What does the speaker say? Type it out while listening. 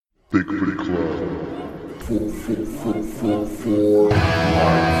Bigfoot Club. For life.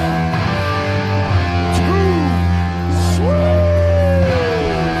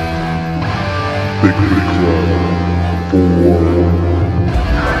 Bigfoot Club. For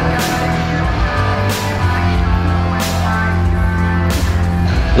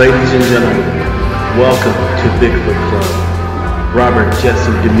Ladies and gentlemen, welcome to Bigfoot Club. Robert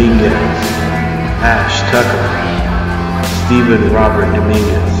Jesse Dominguez, Ash Tucker, Stephen Robert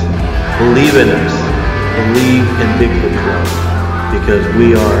Dominguez. Believe in us. Believe in Bigfoot Club, because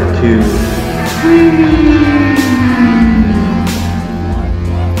we are too.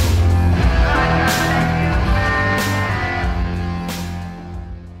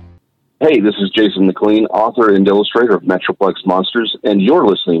 Hey, this is Jason McLean, author and illustrator of Metroplex Monsters, and you're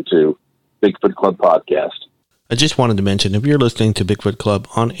listening to Bigfoot Club Podcast. I just wanted to mention, if you're listening to Bigfoot Club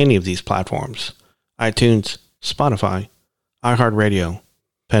on any of these platforms, iTunes, Spotify, iHeartRadio,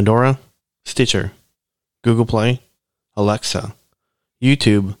 Pandora, Stitcher, Google Play, Alexa,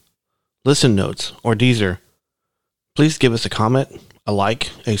 YouTube, Listen Notes, or Deezer, please give us a comment, a like,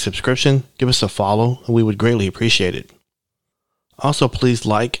 a subscription, give us a follow, and we would greatly appreciate it. Also, please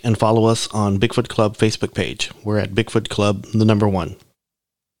like and follow us on Bigfoot Club Facebook page. We're at Bigfoot Club, the number 1.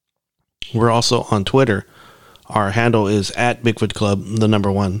 We're also on Twitter. Our handle is at Bigfoot Club, the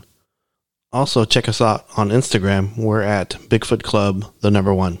number 1. Also, check us out on Instagram. We're at Bigfoot Club, the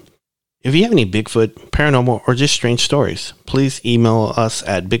number 1. If you have any Bigfoot, paranormal, or just strange stories, please email us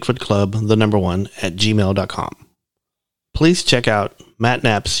at BigfootClub, the number 1, at gmail.com. Please check out Matt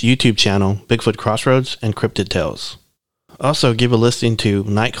Knapp's YouTube channel, Bigfoot Crossroads and Cryptid Tales. Also, give a listen to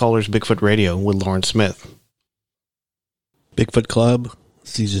Nightcaller's Bigfoot Radio with Lauren Smith. Bigfoot Club,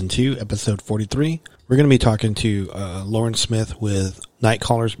 Season 2, Episode 43. We're going to be talking to Lauren Smith with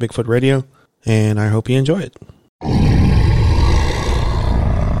Nightcaller's Bigfoot Radio, and I hope you enjoy it.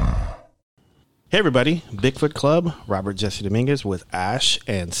 Hey everybody, Bigfoot Club, Robert Jesse Dominguez with Ash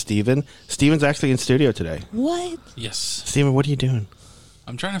and Steven. Steven's actually in studio today. What? Yes. Steven, what are you doing?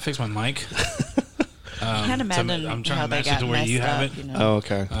 I'm trying to fix my mic. I can't imagine I'm trying how to they match it got to where you messed have up, it. you know? Oh,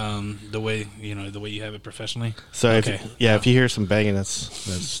 okay. The way you have it professionally. So okay. if you hear some banging, that's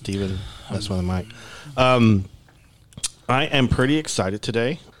Steven. That's one of the mic. I am pretty excited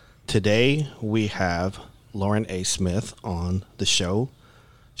today. Today we have Lauren A. Smith on the show.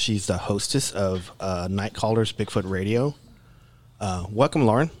 She's the hostess of Nightcaller's Bigfoot Radio. Welcome,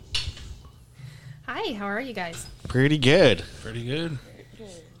 Lauren. Hi, how are you guys? Pretty good. Pretty good.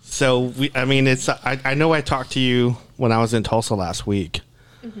 So I know I talked to you when I was in Tulsa last week,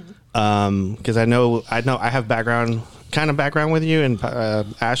 because I know I have background with you, and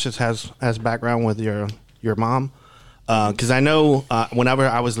Ash has background with your mom. Because I know whenever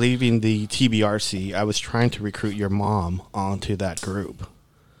I was leaving the TBRC, I was trying to recruit your mom onto that group.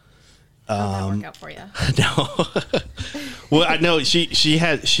 How'd that work out for you? No. Well, I know she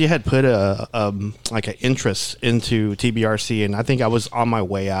had put like an interest into TBRC, and I think I was on my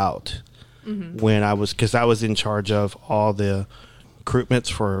way out when because I was in charge of all the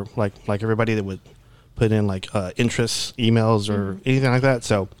recruitments for like everybody that would put in like interest emails or anything like that.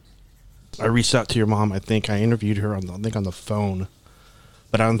 So I reached out to your mom. I think I interviewed her on the phone,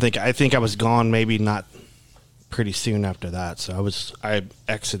 but I think I was gone. Maybe not pretty soon after that. So I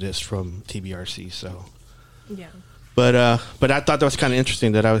exited from TBRC. So Yeah. But I thought that was kind of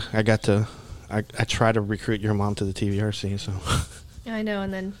interesting that I tried to recruit your mom to the TBRC. So I know,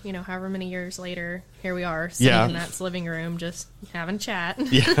 and then, however many years later, here we are, sitting in that living room, just having a chat.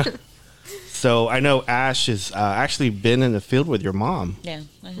 Yeah. So I know Ash has actually been in the field with your mom. Yeah.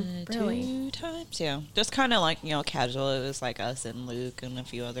 Really? 2 times, yeah. Just kind of like, casual. It was like us and Luke and a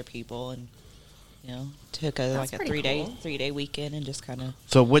few other people, and, took That's a pretty cool. 3-day weekend and just kind of.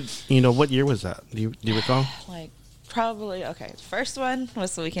 So what year was that? Do you recall? Like, probably, okay. The first one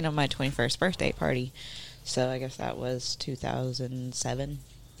was the weekend of my 21st birthday party. So I guess that was 2007.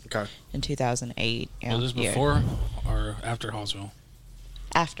 Okay. In 2008. Yeah, Was this before or after Hallsville?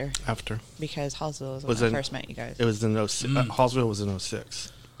 After. Because Hallsville was when I first met you guys. It was in Hallsville was in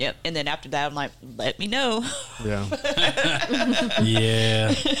 06. Yep. And then after that, I'm like, let me know. Yeah.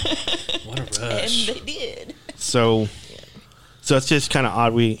 Yeah. What a rush. And they did. So it's just kind of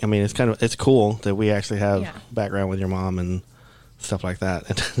odd. It's cool that we actually have background with your mom and stuff like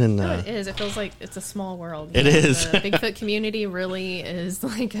that. And then, It is. It feels like it's a small world. It is. The Bigfoot community really is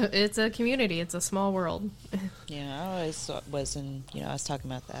like, it's a community. It's a small world. Yeah, I always was in, I was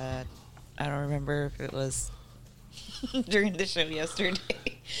talking about that. I don't remember if it was during the show yesterday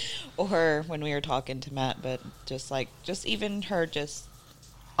or when we were talking to Matt, but just even her,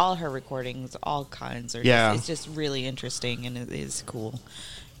 all her recordings, all kinds are it's just really interesting, and it is cool.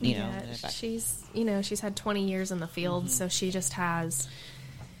 you know. Yeah, she's had 20 years in the field, so she just has,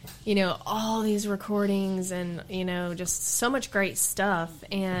 all these recordings and, just so much great stuff.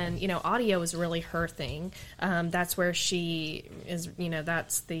 And, audio is really her thing. That's where she is,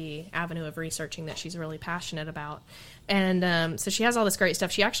 that's the avenue of researching that she's really passionate about. And so she has all this great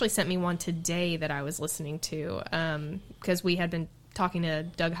stuff. She actually sent me one today that I was listening to because we had been talking to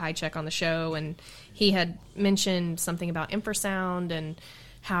Doug Hychek on the show, and he had mentioned something about infrasound and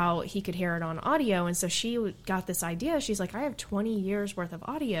how he could hear it on audio. And so she got this idea. She's like, I have 20 years worth of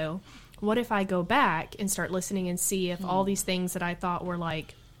audio. What if I go back and start listening and see if all these things that I thought were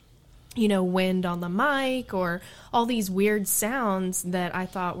like, wind on the mic or all these weird sounds that I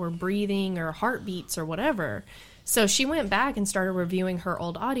thought were breathing or heartbeats or whatever. So she went back and started reviewing her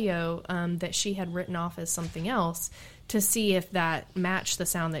old audio that she had written off as something else to see if that matched the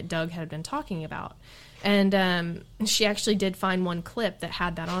sound that Doug had been talking about. And she actually did find one clip that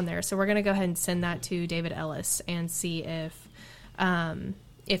had that on there. So we're going to go ahead and send that to David Ellis and see if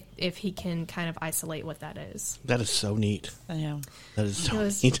he can kind of isolate what that is. That is so neat. I know. That is so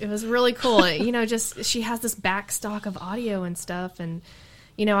neat. It was really cool. Just she has this back stock of audio and stuff. And,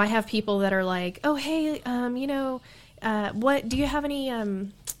 I have people that are like, oh, hey, what do you have any,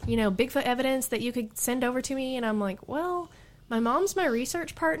 Bigfoot evidence that you could send over to me? And I'm like, well, my mom's my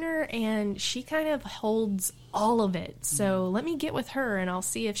research partner, and she kind of holds all of it. So let me get with her, and I'll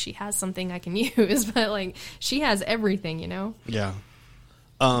see if she has something I can use. But, she has everything, Yeah.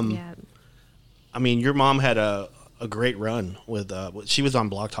 Yeah. I mean, your mom had a great run with, she was on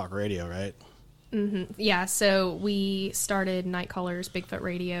Blog Talk Radio, right? Mm-hmm. Yeah, so we started Night Callers Bigfoot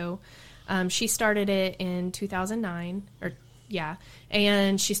Radio. She started it in 2009,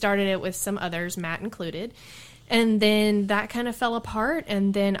 and she started it with some others, Matt included. And then that kind of fell apart,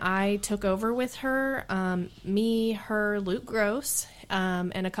 and then I took over with her, Luke Gross,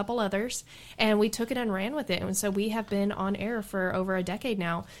 and a couple others, and we took it and ran with it. And so we have been on air for over a decade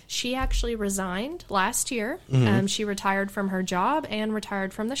now. She actually resigned last year. She retired from her job and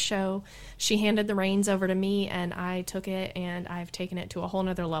retired from the show. She handed the reins over to me, and I took it, and I've taken it to a whole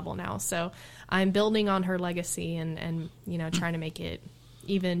nother level now. So I'm building on her legacy and trying to make it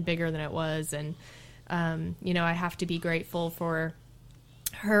even bigger than it was. And I have to be grateful for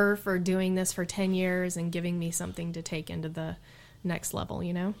her for doing this for 10 years and giving me something to take into the next level,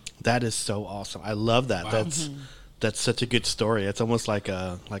 That is so awesome. I love that. Wow. That's such a good story. It's almost like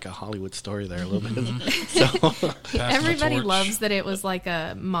a Hollywood story there a little bit. So everybody loves that it was like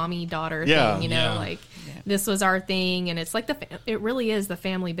a mommy-daughter thing, this was our thing, and it's like it really is the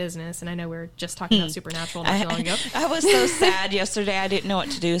family business. And I know we were just talking about Supernatural not too long ago. I was so sad yesterday. I didn't know what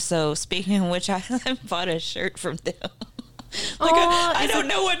to do. So speaking of which, I bought a shirt from them. I don't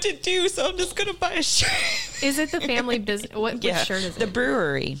know what to do, so I'm just gonna buy a shirt. Is it the family business? Which shirt is it? The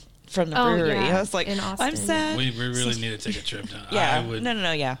brewery. From the brewery. Yeah, I was like, I'm sad. We really need to take a trip down. Yeah. I would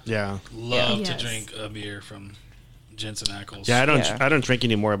Yeah. love to drink a beer from Jensen Ackles. Yeah, I don't drink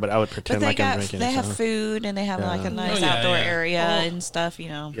anymore, but I would pretend like I'm drinking. They have food, and they have like a nice outdoor area and stuff,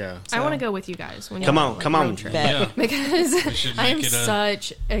 Yeah. So. I want to go with you guys. When come on. road trip. Yeah. Because I am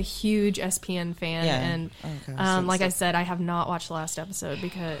such a huge SPN fan, and like I said, I have not watched the last episode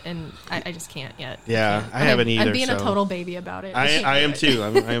and I just can't yet. Yeah, I haven't either. I'm being a total baby about it. I am too.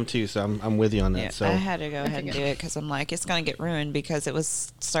 I am too. So I'm with you on that. Yeah, so I had to go ahead and do it because I'm like, it's gonna get ruined because it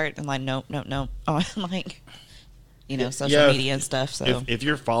was starting like nope. Oh, I'm like. Social media and stuff. So if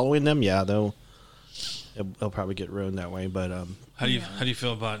you're following them, they'll probably get ruined that way. But how do you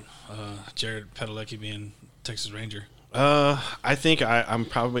feel about Jared Padalecki being Texas Ranger? I think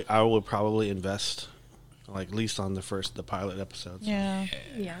I would probably invest at least on the pilot episodes. Yeah.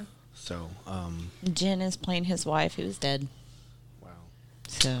 So Jen is playing his wife who's dead. Wow.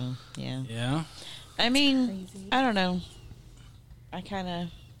 So Yeah. I mean, I don't know. I kind of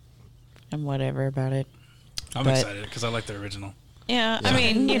am whatever about it. I'm excited because I like the original. Yeah, I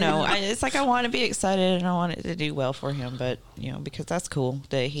mean, it's like I want to be excited and I want it to do well for him, but, because that's cool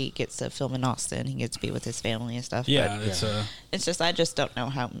that he gets to film in Austin. He gets to be with his family and stuff. Yeah, but it's just, I just don't know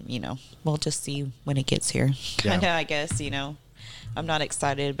how, we'll just see when it gets here. Kind of, I guess, I'm not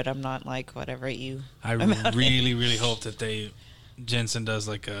excited, but I'm not like whatever I really, really hope that Jensen does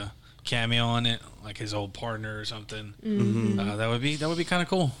like a cameo on it, like his old partner or something. Mm-hmm. That would be kind of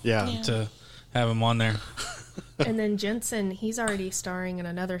cool. Yeah. To have him on there. And then Jensen, he's already starring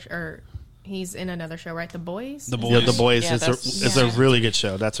in he's in another show, right? The Boys? The Boys. Yeah, The Boys. Yeah, it's a really good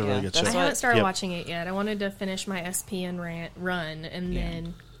show. That's a really good show. I haven't started watching it yet. I wanted to finish my SPN run and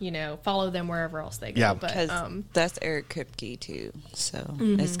then, follow them wherever else they go. Yeah. Because that's Eric Kripke, too. So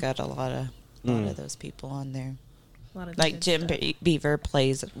it's got a lot of those people on there. A lot of Like Jim stuff. Beaver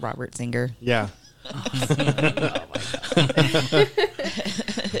plays Robert Singer. Yeah.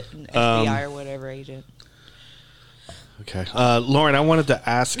 FBI or whatever agent. Okay. Lauren, I wanted to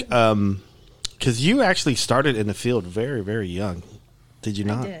ask, because you actually started in the field very, very young. Did you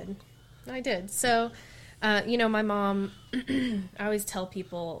not? I did. So, my mom, I always tell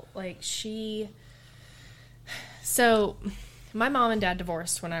people, like, so my mom and dad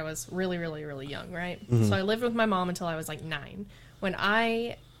divorced when I was really, really, really young, right? So I lived with my mom until I was like 9. When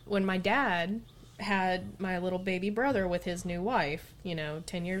my dad had my little baby brother with his new wife,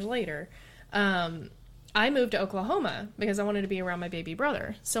 10 years later, I moved to Oklahoma because I wanted to be around my baby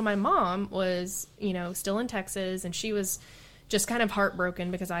brother. So my mom was, still in Texas, and she was just kind of heartbroken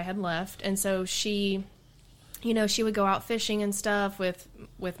because I had left. And so she would go out fishing and stuff with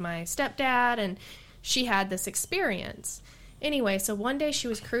my stepdad, and she had this experience. Anyway, so one day she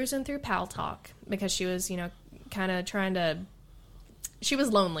was cruising through Paltalk because she was, kind of she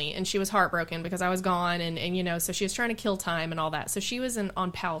was lonely and she was heartbroken because I was gone, and so she was trying to kill time and all that. So she was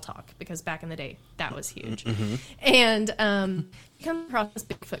on Paltalk because back in the day that was huge. And she comes across this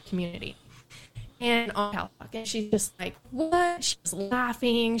Bigfoot community. And on Paltalk, and she's just like, what? She was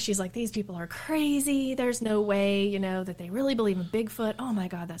laughing. She's like, these people are crazy. There's no way, that they really believe in Bigfoot. Oh my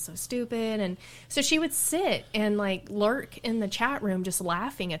God, that's so stupid. And so she would sit and like lurk in the chat room just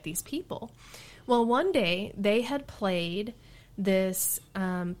laughing at these people. Well, one day they had played this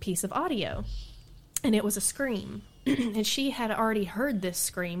piece of audio, and it was a scream. And she had already heard this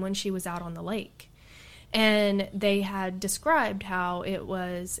scream when she was out on the lake. And they had described how it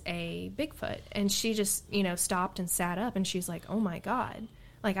was a Bigfoot. And she just, stopped and sat up, and she's like, oh my God,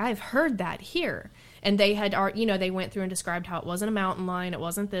 like I've heard that here. And they had, they went through and described how it wasn't a mountain lion, it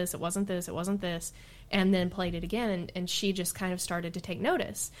wasn't this, it wasn't this, it wasn't this, and then played it again. And she just kind of started to take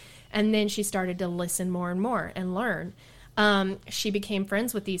notice. And then she started to listen more and more and learn. She became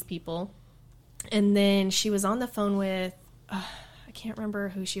friends with these people. And then she was on the phone with, I can't remember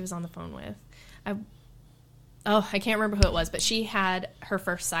who she was on the phone with. I can't remember who it was, but she had her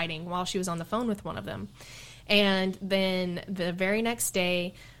first sighting while she was on the phone with one of them. And then the very next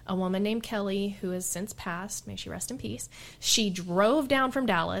day, a woman named Kelly, who has since passed, may she rest in peace, she drove down from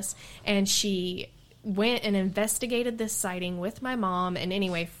Dallas, and she went and investigated this sighting with my mom. And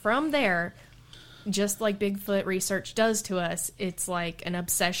anyway, from there, just like Bigfoot research does to us, it's like an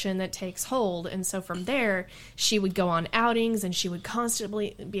obsession that takes hold. And so from there, she would go on outings, and she would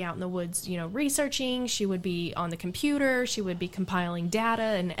constantly be out in the woods, researching. She would be on the computer. She would be compiling data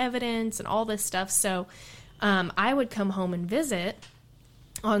and evidence and all this stuff. So I would come home and visit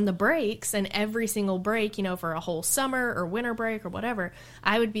on the breaks, and every single break, for a whole summer or winter break or whatever,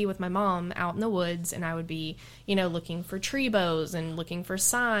 I would be with my mom out in the woods, and I would be, looking for tree bows and looking for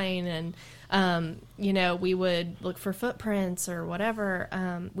sign, and, we would look for footprints or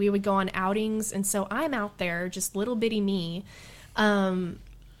whatever. We would go on outings, and so I'm out there, just little bitty me,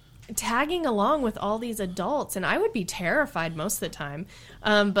 tagging along with all these adults, and I would be terrified most of the time.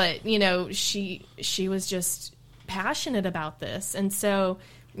 But, she was just passionate about this. And so,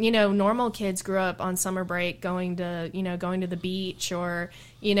 normal kids grew up on summer break going to the beach or,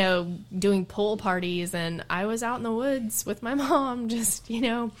 doing pool parties. And I was out in the woods with my mom, just,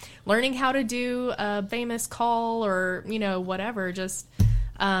 learning how to do a famous call or, whatever, just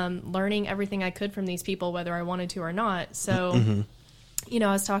learning everything I could from these people, whether I wanted to or not. So, I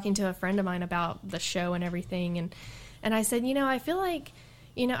was talking to a friend of mine about the show and everything. And I said, I feel like,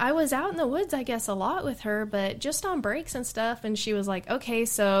 I was out in the woods, I guess, a lot with her, but just on breaks and stuff. And she was like, okay,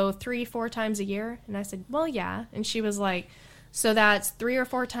 so 3-4 times a year. And I said, well, yeah. And she was like, so that's 3 or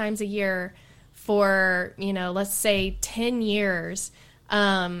 4 times a year for, let's say 10 years.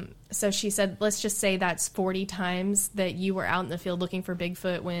 So she said, let's just say that's 40 times that you were out in the field looking for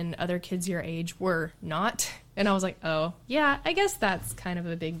Bigfoot when other kids your age were not. And I was like, oh, yeah, I guess that's kind of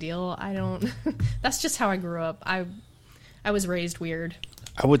a big deal. That's just how I grew up. I was raised weird.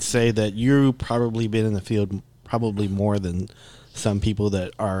 I would say that you probably been in the field probably more than some people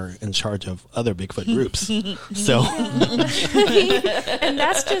that are in charge of other Bigfoot groups. So, and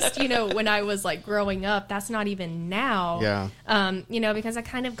that's just, when I was like growing up, that's not even now. Yeah. Because I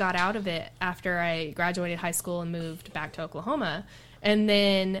kind of got out of it after I graduated high school and moved back to Oklahoma. And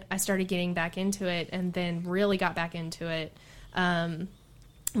then I started getting back into it, and then really got back into it.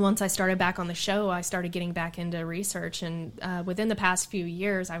 Once I started back on the show, I started getting back into research, and within the past few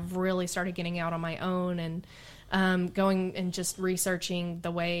years, I've really started getting out on my own and going and just researching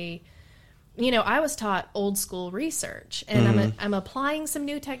the way, I was taught old school research, and I'm applying some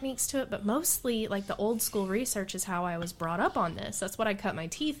new techniques to it, but mostly like the old school research is how I was brought up on this. That's what I cut my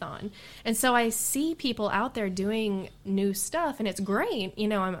teeth on. And so I see people out there doing new stuff, and it's great.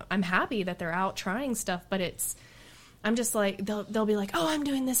 I'm happy that they're out trying stuff, but I'm just like, they'll be like, oh, I'm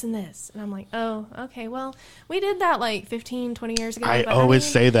doing this and this. And I'm like, oh, okay, well, we did that like 15, 20 years ago. I always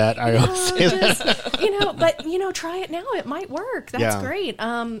say that. But, try it now. It might work. That's great.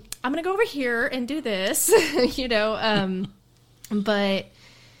 I'm going to go over here and do this, but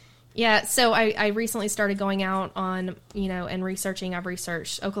yeah, so I recently started going out on, and researching. I've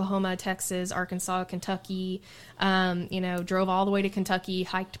researched Oklahoma, Texas, Arkansas, Kentucky, drove all the way to Kentucky,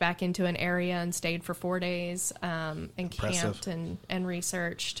 hiked back into an area and stayed for 4 days, and camped and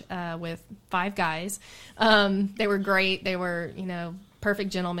researched with 5 guys. They were great. They were,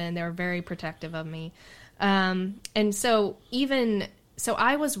 perfect gentlemen. They were very protective of me. And so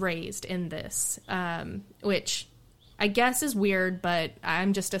I was raised in this, which I guess is weird, but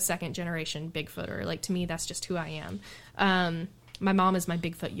I'm just a second generation Bigfooter. Like, to me, that's just who I am. My mom is my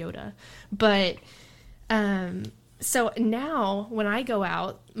Bigfoot Yoda. But, so now when I go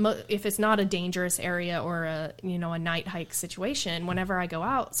out, if it's not a dangerous area or a night hike situation, whenever I go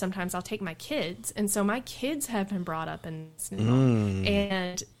out, sometimes I'll take my kids. And so my kids have been brought up in this now.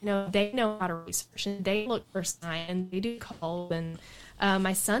 And, they know how to research, and they look for signs, they do calls. And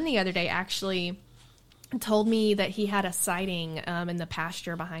my son the other day actually told me that he had a sighting in the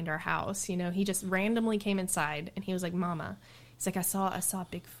pasture behind our house. He just randomly came inside, and he was like, Mama, he's like, I saw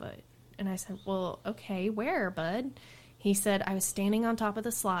Bigfoot. And I said, well, okay, where, bud? He said, I was standing on top of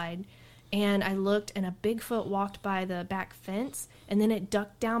the slide, and I looked, and a Bigfoot walked by the back fence, and then it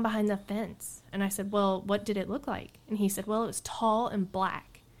ducked down behind the fence. And I said, well, what did it look like? And he said, well, it was tall and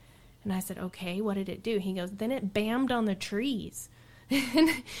black. And I said, okay, what did it do? He goes, then it bammed on the trees. And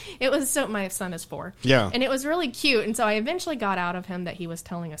it was my son is 4. Yeah. And it was really cute. And so I eventually got out of him that he was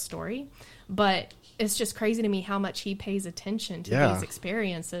telling a story. But it's just crazy to me how much he pays attention to these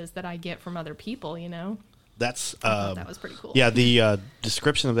experiences that I get from other people, That's that was pretty cool. Yeah, the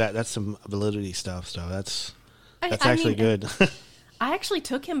description of that's some validity stuff. So that's actually good. I actually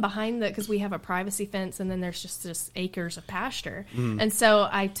took him behind because we have a privacy fence, and then there's just acres of pasture. And so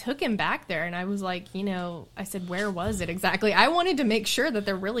I took him back there, and I was like, I said, where was it exactly? I wanted to make sure that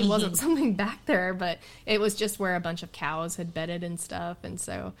there really wasn't something back there, but it was just where a bunch of cows had bedded and stuff. And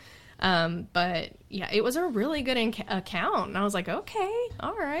so, but yeah, it was a really good account. And I was like, okay,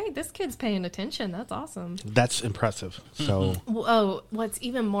 all right, this kid's paying attention. That's awesome. That's impressive. So, what's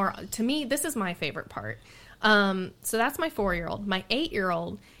even more, to me, this is my favorite part. So that's my 4-year-old. My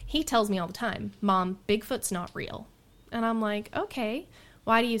 8-year-old, he tells me all the time, Mom, Bigfoot's not real. And I'm like, okay,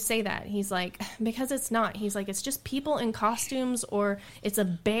 why do you say that? He's like, because it's not. He's like, it's just people in costumes, or it's a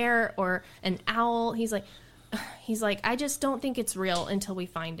bear or an owl. He's like, I just don't think it's real until we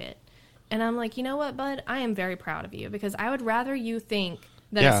find it. And I'm like, you know what, bud? I am very proud of you, because I would rather you think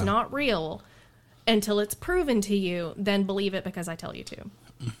that it's not real until it's proven to you than believe it because I tell you to.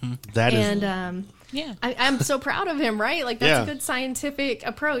 That is, and I'm so proud of him, right? Like, that's a good scientific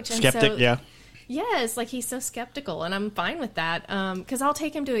approach. And skeptic, so, yes, like, he's so skeptical, and I'm fine with that, because I'll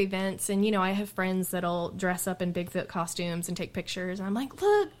take him to events, and I have friends that'll dress up in Bigfoot costumes and take pictures, and I'm like,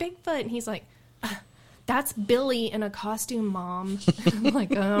 look, Bigfoot, and he's like, that's Billy in a costume, Mom. I'm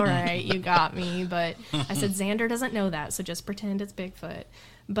like, all right, you got me. But I said, Xander doesn't know that, so just pretend it's Bigfoot.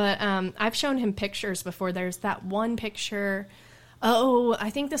 But I've shown him pictures before. There's that one picture. Oh,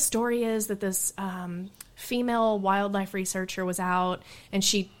 I think the story is that this female wildlife researcher was out, and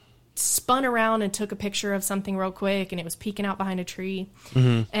she spun around and took a picture of something real quick, and it was peeking out behind a tree.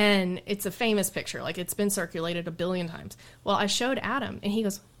 And it's a famous picture. Like, it's been circulated a billion times. Well, I showed Adam, and he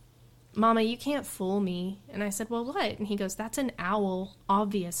goes, Mama, you can't fool me. And I said, well, what? And he goes, that's an owl,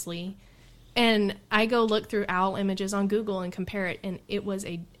 obviously. And I go look through owl images on Google and compare it, and it was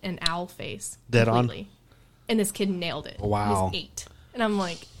an owl face. Dead completely. On? And this kid nailed it. Wow. He's 8. And I'm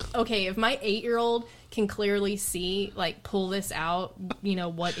like, okay, if my 8-year-old can clearly see, like, pull this out,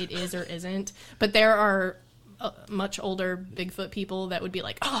 what it is or isn't. But there are much older Bigfoot people that would be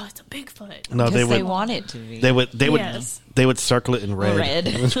like, oh, it's a Bigfoot. No, they want it to be. They would Yes. they would circle it in red. Red.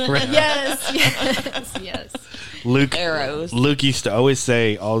 Yes. Luke used to always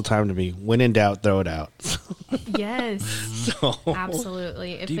say all the time to me, when in doubt, throw it out. Yes. So,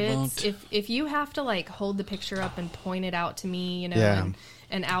 Absolutely. If you have to, like, hold the picture up and point it out to me,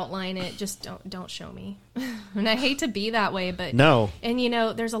 and outline it, just don't show me. And I hate to be that way, but no. And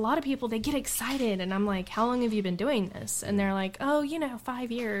there's a lot of people, they get excited, and I'm like, how long have you been doing this? And they're like, oh,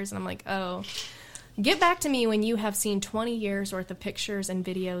 5 years. And I'm like, oh, get back to me when you have seen 20 years worth of pictures and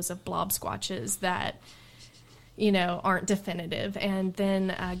videos of blob squatches that, you know, aren't definitive. And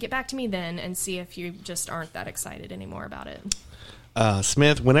then get back to me then and see if you just aren't that excited anymore about it.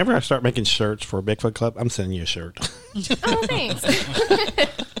 Smith, whenever I start making shirts for Bigfoot Club, I'm sending you a shirt. Oh, thanks.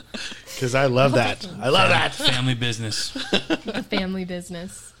 Because I love that. I love that. Family business. A family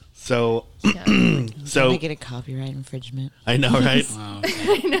business. So, Yeah. so we get a copyright infringement, I know, right? Wow.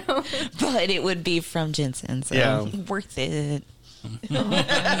 I know. but it would be from Jensen, so Yeah. worth it.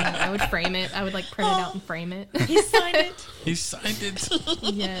 I would frame it. I would like print it out and frame it. He signed it. He signed it.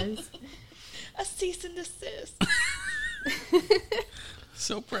 Yes. A cease and desist.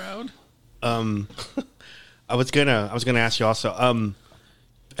 So proud. I was gonna ask you also.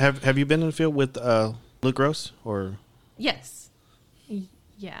 Have you been in the field with Luke Gross or? Yes.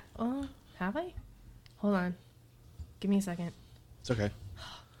 Yeah. Have I? Hold on. Give me a second. It's okay.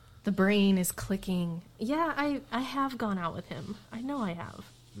 The brain is clicking. Yeah, I have gone out with him. I know I have.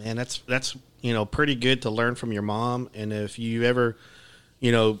 Man, that's pretty good to learn from your mom. And if you ever,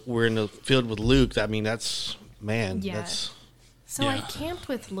 were in the field with Luke, I mean, that's Yeah. that's So I Yeah. camped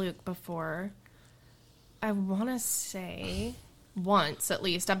with Luke before. I want to say once at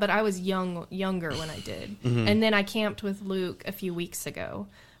least, but I was younger when I did. And then I camped with Luke a few weeks ago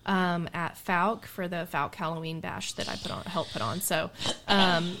at Falk for the Falk Halloween bash that I helped put on. So,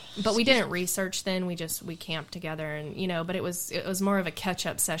 but we didn't research then. We camped together, and but it was more of a catch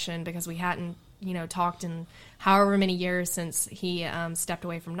up session because we hadn't talked in however many years since he stepped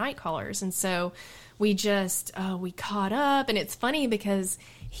away from Night Callers, and so we just we caught up. And it's funny because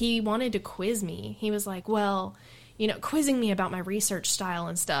he wanted to quiz me. He was like, well, quizzing me about my research style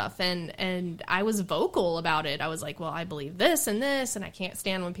and stuff. And I was vocal about it. I was like, well, I believe this, and I can't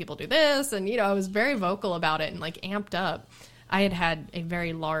stand when people do this. And, I was very vocal about it and like amped up. I had a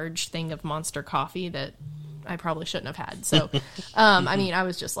very large thing of Monster coffee that I probably shouldn't have had. So, I mean, I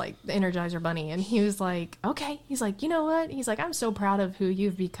was just like the Energizer Bunny. And he was like, okay. He's like, you know what? He's like, I'm so proud of who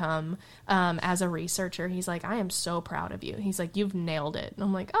you've become as a researcher. He's like, I am so proud of you. He's like, you've nailed it. And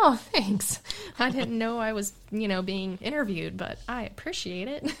I'm like, oh, thanks. I didn't know I was, being interviewed, but I appreciate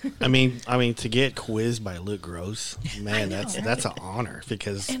it. I mean, to get quizzed by Luke Gross, man, that's an honor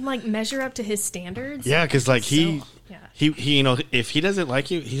because And like measure up to his standards. yeah, because like he Yeah. if he doesn't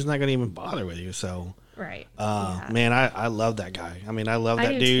like you, he's not gonna even bother with you. So, Right. Yeah. man, I love that guy. I mean, I love that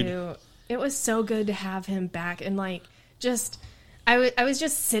I do dude. too. It was so good to have him back, and like just I was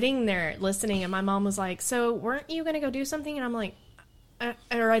just sitting there listening, and my mom was like, so weren't you gonna go do something? And I'm like, I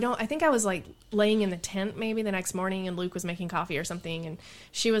think I was like laying in the tent maybe the next morning, and Luke was making coffee or something, and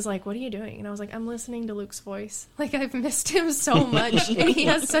she was like, what are you doing? And I was like, I'm listening to Luke's voice. Like, I've missed him so much, and he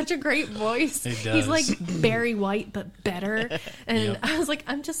has such a great voice. He does. He's like Barry White but better. And Yep. I was like,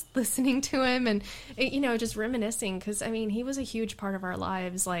 I'm just listening to him and just reminiscing, because I mean, he was a huge part of our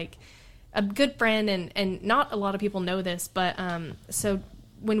lives, like a good friend. And not a lot of people know this, but so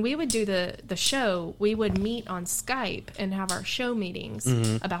when we would do the show, we would meet on Skype and have our show meetings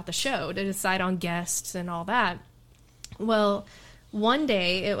about the show to decide on guests and all that. Well, one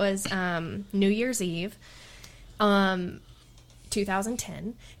day it was New Year's Eve,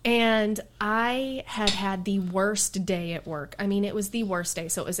 2010, and I had the worst day at work. I mean, it was the worst day.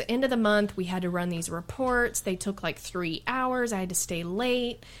 So it was the end of the month. We had to run these reports. They took like 3 hours. I had to stay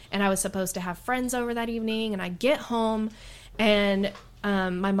late, and I was supposed to have friends over that evening. And I get home, and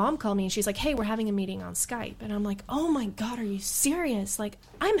my mom called me and she's like, hey, we're having a meeting on Skype. And I'm like, oh my God, are you serious? Like,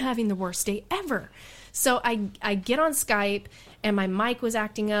 I'm having the worst day ever. So I get on Skype, and my mic was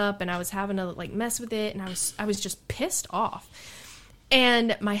acting up, and I was having to like mess with it, and I was just pissed off.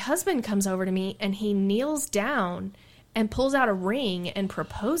 And my husband comes over to me, and he kneels down and pulls out a ring and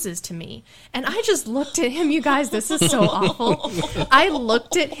proposes to me. And I just looked at him. You guys, this is so awful. I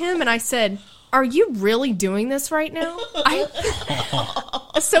looked at him and I said, are you really doing this right now?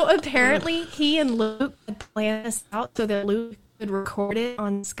 So apparently he and Luke had planned this out so that Luke could record it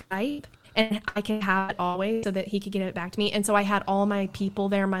on Skype, and I could have it always so that he could get it back to me. And so I had all my people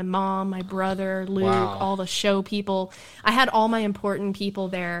there, my mom, my brother, Luke, Wow. all the show people. I had all my important people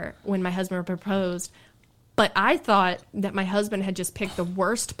there when my husband proposed. But I thought that my husband had just picked the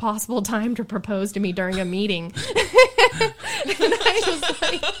worst possible time to propose to me during a meeting. And I was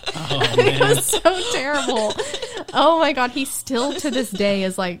like, it was so terrible. Oh my God, he still to this day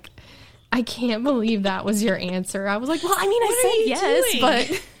is like, I can't believe that was your answer. I was like, well, I mean, I said yes, but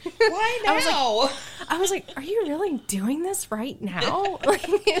Why now? I was like, are you really doing this right now? Like,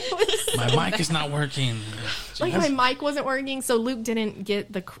 it was My mic is not working. like my mic wasn't working, so Luke didn't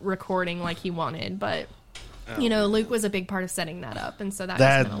get the recording like he wanted, but You know, Luke was a big part of setting that up, and so that just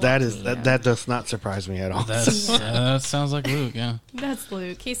meant a lot that to is me, that, yeah. that does not surprise me at all. That sounds like Luke. Yeah, That's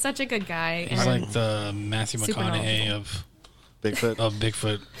Luke. He's such a good guy. he's and like the Matthew Super McConaughey knowledgeable. of Bigfoot.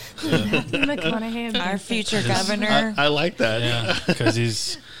 Bigfoot. Yeah, McConaughey of Our Bigfoot. future governor. I like that. yeah,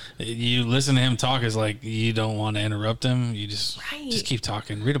 because you listen to him talk, is like you don't want to interrupt him. You just Right. keep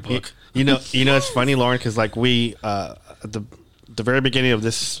talking. Read a book. You know, it's funny, Lauren, because like we at the very beginning of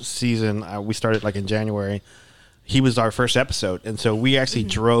this season, we started like in January. He was our first episode, and so we actually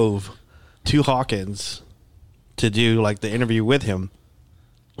drove to Hawkins to do like the interview with him.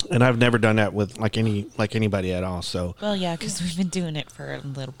 And I've never done that with like anybody at all. So Well, yeah, because we've been doing it for a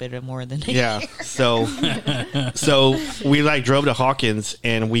little bit more than a yeah, year. so we like drove to Hawkins,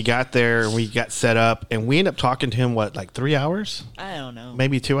 and we got there, and we got set up, and we ended up talking to him like 3 hours. I don't know.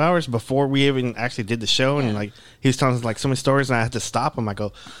 Maybe 2 hours before we even actually did the show, and Yeah. like he was telling us like so many stories, and I had to stop him. I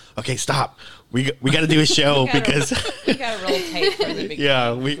go, okay, stop. We got to do a show because We got to roll tape for the big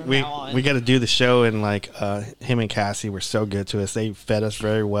yeah, from we now on. got to do the show, and like him and Cassie were so good to us. They fed us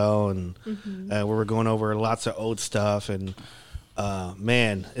very well, and we were going over lots of old stuff, and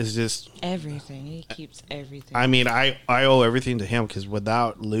man, it's just. everything. He keeps everything. I mean, I owe everything to him because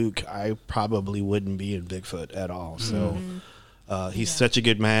without Luke, I probably wouldn't be in Bigfoot at all. So he's such a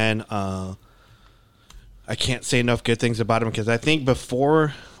good man. I can't say enough good things about him because I think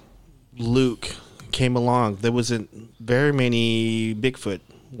before Luke came along, there wasn't very many Bigfoot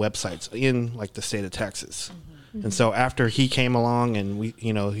websites in like the state of Texas. And so after he came along, and we,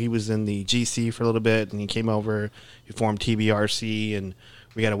 he was in the GC for a little bit, and he came over, he formed TBRC, and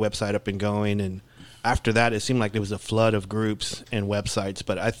we got a website up and going. And after that, it seemed like there was a flood of groups and websites.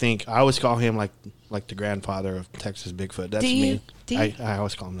 But I think I always call him like the grandfather of Texas Bigfoot. That's me. I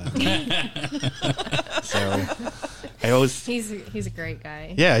always call him that. So I always, He's a great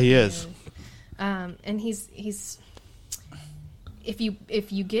guy. yeah, he is. And he's if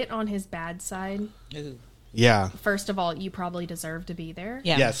you get on his bad side, Ooh. Yeah. first of all, you probably deserve to be there.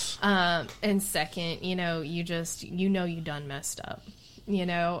 Yeah. Yes. And second, you done messed up.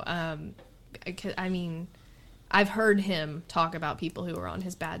 I mean, I've heard him talk about people who are on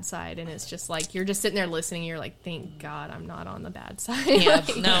his bad side, and it's just like you're just sitting there listening. And you're like, thank God I'm not on the bad side. Yeah,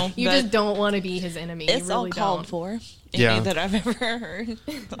 Like, no, you but just don't want to be his enemy. It's you really all called don't. for. Yeah. Any that I've ever heard.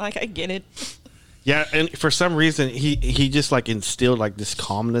 Like, I get it. Yeah, and for some reason he just like instilled like this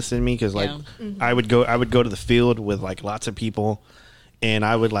calmness in me because like Yeah. I would go to the field with like lots of people, and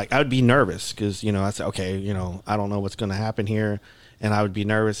I would be nervous because I said, okay, I don't know what's going to happen here, and I would be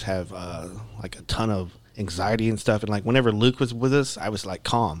nervous, have like a ton of anxiety and stuff, and like whenever Luke was with us, I was like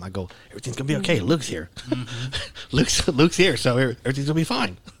calm. I go, everything's gonna be okay. Luke's here. Luke's here, so everything's gonna be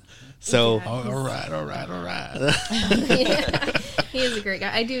fine. So Yeah. All right. Yeah. He is a great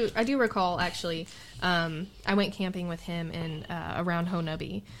guy. I do recall actually. I went camping with him in around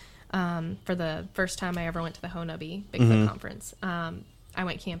Honabi for the first time I ever went to the Honabi Bigfoot conference. I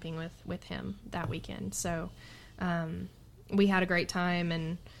went camping with him that weekend, so we had a great time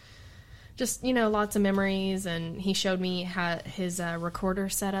and just lots of memories. And he showed me how his recorder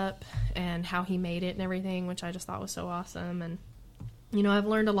set up and how he made it and everything, which I just thought was so awesome. And I've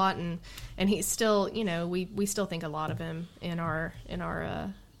learned a lot, and he's still, we still think a lot of him in our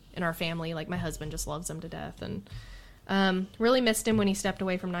family. Like my husband just loves him to death, and really missed him when he stepped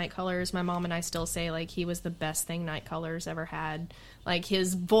away from Night Colors. My mom and I still say like he was the best thing Night Colors ever had. Like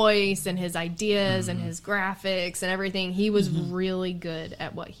his voice and his ideas and his graphics and everything. He was really good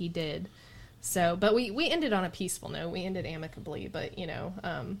at what he did. So, but we ended on a peaceful note. We ended amicably, but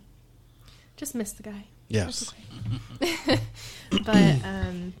just missed the guy. yes. But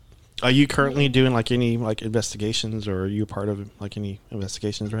Are you currently doing like any like investigations, or are you a part of like any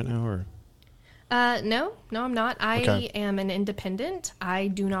investigations right now, or? no, I'm not. I Okay. am an independent. I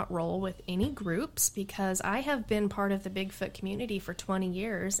do not roll with any groups because I have been part of the Bigfoot community for 20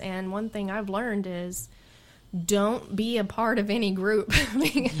 years. And one thing I've learned is don't be a part of any group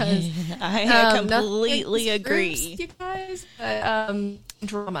because I nothing completely against agree. groups, you guys, but,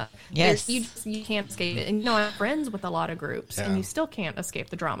 drama. Yes. You can't escape it. And I'm friends with a lot of groups, Yeah. and you still can't escape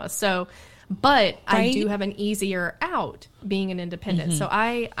the drama. So, but I Right. do have an easier out being an independent. So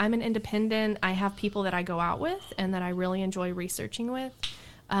I'm an independent. I have people that I go out with and that I really enjoy researching with.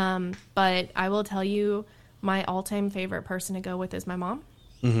 But I will tell you, my all-time favorite person to go with is my mom.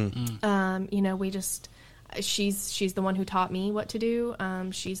 She's the one who taught me what to do.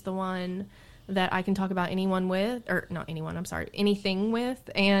 She's the one that I can talk about anything with.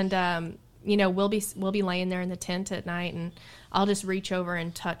 And we'll be laying there in the tent at night, and I'll just reach over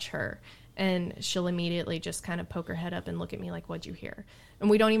and touch her, And she'll immediately just kind of poke her head up and look at me like, what'd you hear? And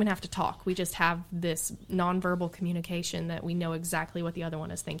we don't even have to talk. We just have this nonverbal communication that we know exactly what the other one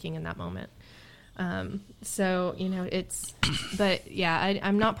is thinking in that moment. So, you know, but yeah,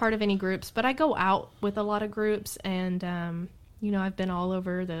 I'm not part of any groups, but I go out with a lot of groups, and, you know, I've been all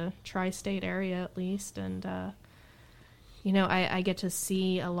over the tri-state area at least. And, you know, I get to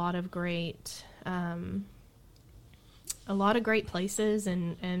see a lot of great places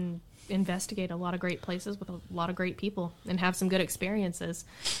and investigate a lot of great places with a lot of great people and have some good experiences.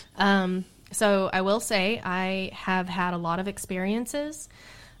 So I will say I have had a lot of experiences,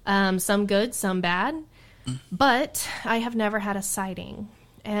 some good, some bad, but I have never had a sighting.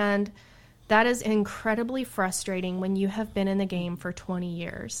 And that is incredibly frustrating when you have been in the game for 20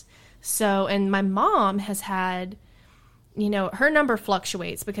 years. So, and my mom has had, you know, her number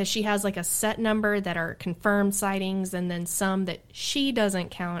fluctuates because she has like a set number that are confirmed sightings, and then some that she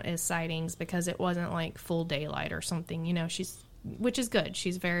doesn't count as sightings because it wasn't like full daylight or something, you know, which is good.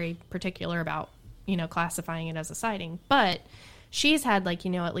 She's very particular about, you know, classifying it as a sighting, but she's had like,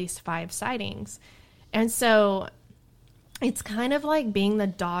 you know, at least 5 sightings. And so it's kind of like being the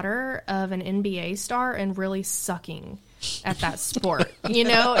daughter of an NBA star and really sucking at that sport. You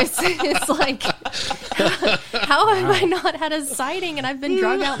know, it's like, how have I not had a sighting, and I've been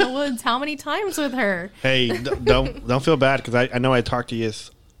drug out in the woods how many times with her? Hey, don't feel bad, because I know I talked to you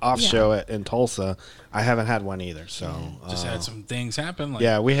off show in Tulsa. I haven't had one either. So just had some things happen.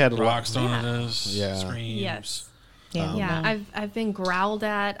 Like we had rocks thrown at us. Screams. Yes. Yeah, I've been growled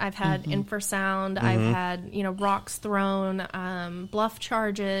at. I've had infrasound. I've had, you know, rocks thrown, bluff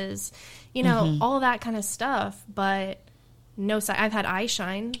charges, you know, all of that kind of stuff. But no sight. I've had eye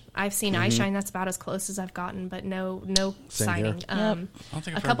shine. I've seen eye shine. That's about as close as I've gotten, but no sighting. I don't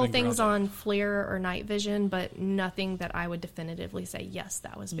think a couple things on FLIR or night vision, but nothing that I would definitively say, yes,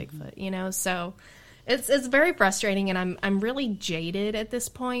 that was Bigfoot. You know, so it's very frustrating, and I'm really jaded at this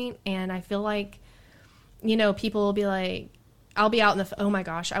point, and I feel like, you know, people will be like, I'll be out oh my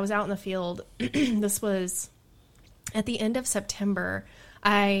gosh, I was out in the field. This was at the end of September.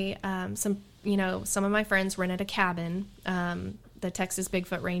 Some of my friends rented a cabin, the Texas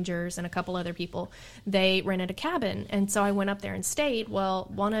Bigfoot Rangers and a couple other people, they rented a cabin. And so I went up there and stayed. Well,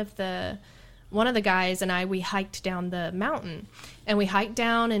 one of the guys and we hiked down the mountain, and we hiked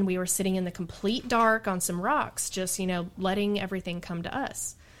down, and we were sitting in the complete dark on some rocks, just, you know, letting everything come to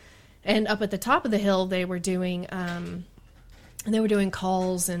us. And up at the top of the hill, they were doing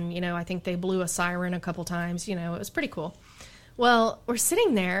calls, and, you know, I think they blew a siren a couple times. You know, it was pretty cool. Well, we're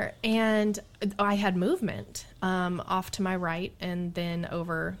sitting there, and I had movement off to my right, and then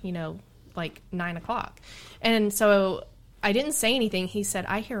over, you know, like 9 o'clock. And so I didn't say anything. He said,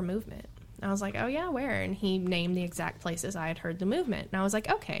 "I hear movement." I was like, "Oh yeah, where?" And he named the exact places I had heard the movement. And I was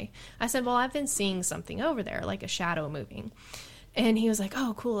like, "Okay." I said, "Well, I've been seeing something over there, like a shadow moving." And he was like,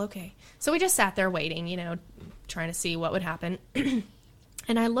 "Oh, cool, okay." So we just sat there waiting, you know, trying to see what would happen.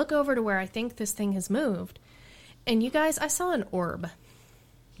 And I look over to where I think this thing has moved. And you guys, I saw an orb.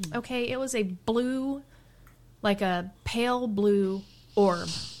 Okay, it was a blue, like a pale blue orb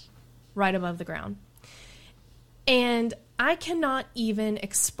right above the ground. And I cannot even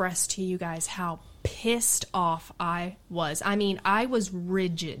express to you guys how pissed off I was. I mean, I was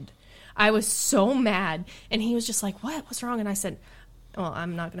rigid. I was so mad. And he was just like, what's wrong? And I said, well,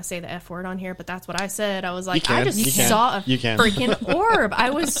 I'm not going to say the F word on here, but that's what I said. I was like, I just saw a freaking orb.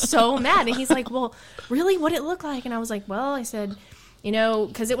 I was so mad. And he's like, well, really? What'd it look like? And I was like, well, I said, you know,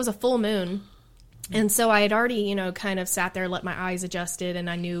 because it was a full moon. And so I had already, you know, kind of sat there, let my eyes adjusted, and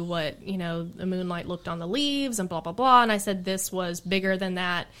I knew what, you know, the moonlight looked on the leaves and blah, blah, blah. And I said, this was bigger than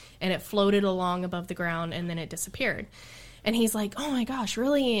that. And it floated along above the ground, and then it disappeared. And he's like, oh my gosh,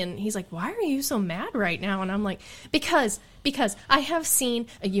 really? And he's like, why are you so mad right now? And I'm like, because I have seen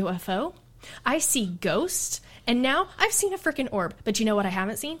a UFO, I see ghosts, and now I've seen a freaking orb. But you know what I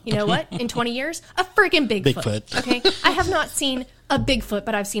haven't seen? You know what? In 20 years, a freaking Bigfoot. Okay? I have not seen a Bigfoot,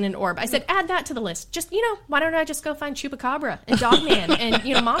 but I've seen an orb. I said, add that to the list. Just, you know, why don't I just go find Chupacabra and Dogman and,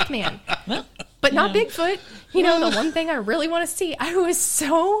 you know, Mothman? But not Bigfoot. You know, the one thing I really want to see. I was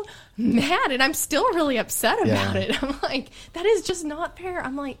so mad, and I'm still really upset about it. I'm like, that is just not fair.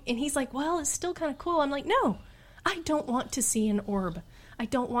 I'm like, and he's like, well, it's still kind of cool. I'm like, no, I don't want to see an orb. I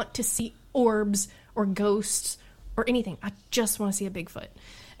don't want to see orbs or ghosts or anything. I just want to see a Bigfoot.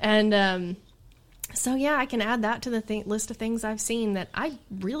 And so, yeah, I can add that to the list of things I've seen that I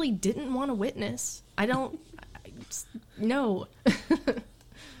really didn't want to witness. No.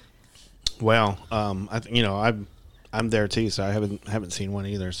 Well, I'm there too, so I haven't seen one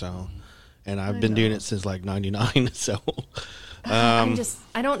either. So, and I've been doing it since like '99. So,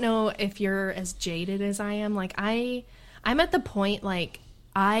 I don't know if you're as jaded as I am. Like I'm at the point, like,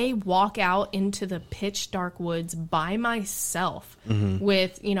 I walk out into the pitch dark woods by myself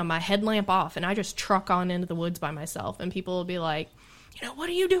with, my headlamp off, and I just truck on into the woods by myself, and people will be like, what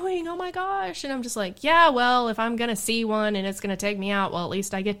are you doing? Oh my gosh. And I'm just like, yeah, well, if I'm going to see one and it's going to take me out, well, at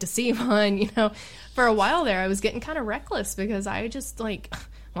least I get to see one. For a while there, I was getting kind of reckless because I just like,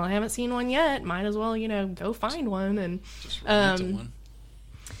 well, I haven't seen one yet. Might as well, go find one. And, Just run into one.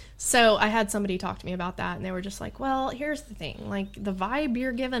 so I had somebody talk to me about that, and they were just like, well, here's the thing. Like, the vibe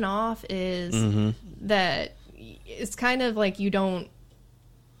you're giving off is that it's kind of like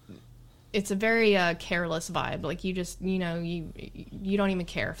it's a very careless vibe. Like, you just, you don't even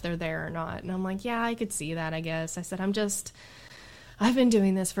care if they're there or not. And I'm like, yeah, I could see that, I guess. I said, I've been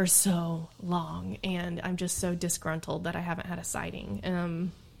doing this for so long, and I'm just so disgruntled that I haven't had a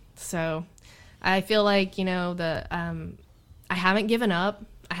sighting. So I feel like, I haven't given up.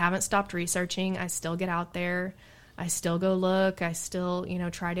 I haven't stopped researching. I still get out there. I still go look. I still,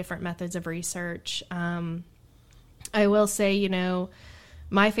 try different methods of research. I will say,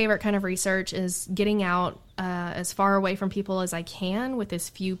 my favorite kind of research is getting out as far away from people as I can with as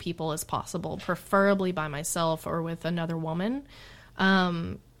few people as possible, preferably by myself or with another woman,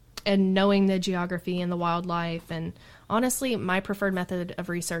 and knowing the geography and the wildlife. And honestly, my preferred method of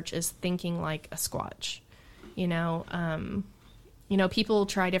research is thinking like a Squatch. People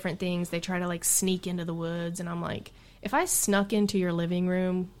try different things. They try to like sneak into the woods, and I'm like, if I snuck into your living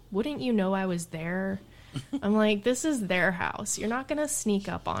room, wouldn't you know I was there? I'm like, this is their house. You're not gonna sneak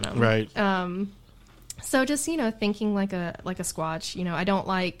up on them, Right. So just thinking like a Squatch. I don't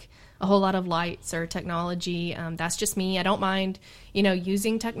like a whole lot of lights or technology. That's just me. I don't mind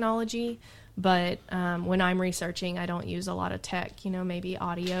using technology, but when I'm researching, I don't use a lot of tech. Maybe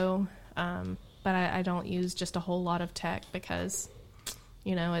audio, but I don't use just a whole lot of tech because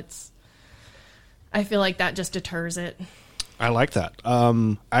I feel like that just deters it. I like that.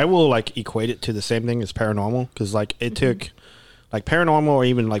 I will like equate it to the same thing as paranormal, because like it took like paranormal or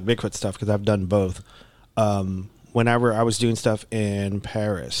even like Bigfoot stuff, because I've done both. Whenever I was doing stuff in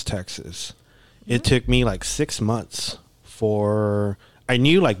Paris, Texas, it took me like 6 months for I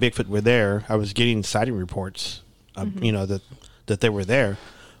knew like Bigfoot were there. I was getting sighting reports, that they were there,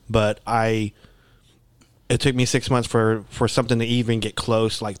 but it took me 6 months for something to even get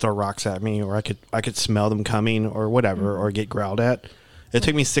close, like throw rocks at me, or I could smell them coming or whatever, or get growled at. It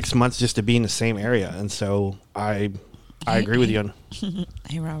took me 6 months just to be in the same area. And so I agree with you on.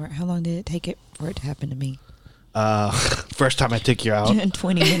 Hey, Robert, how long did it take for it to happen to me? First time I took you out.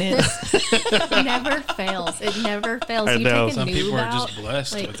 20 minutes. It never fails. It never fails. I You know. take a Some people noob are out, just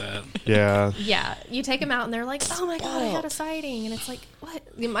blessed like, with that. Yeah. Yeah, you take them out and they're like, oh my God, I had a sighting. And it's like, what?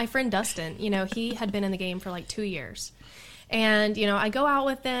 My friend Dustin, he had been in the game for like 2 years. And, I go out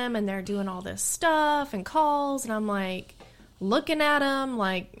with them and they're doing all this stuff and calls. And I'm like, looking at them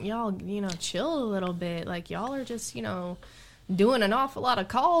like, y'all, chill a little bit. Like, y'all are just, doing an awful lot of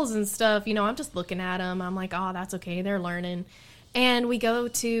calls and stuff. I'm just looking at them. I'm like, oh, that's okay. They're learning. And we go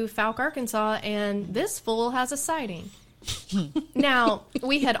to Fouke, Arkansas, and this fool has a sighting. Now,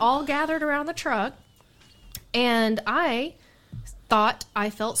 we had all gathered around the truck, and I thought I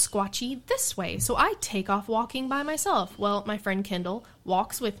felt squatchy this way. So I take off walking by myself. Well, my friend Kendall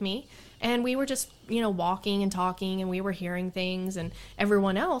walks with me, and we were just, walking and talking, and we were hearing things, and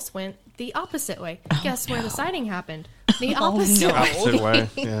everyone else went the opposite way. Guess where the sighting happened? The opposite way. Opposite way.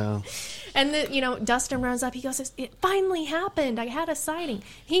 Yeah. And Dustin runs up. He goes, "It finally happened. I had a sighting."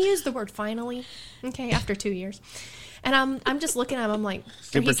 He used the word "finally." Okay, after 2 years. And I'm just looking at him. I'm like,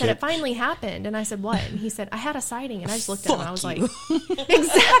 Super he said, kid. "It finally happened." And I said, "What?" And he said, "I had a sighting." And I just looked at him. I was like,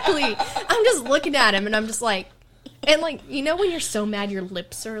 exactly. I'm just looking at him, and I'm just like, and like, when you're so mad, your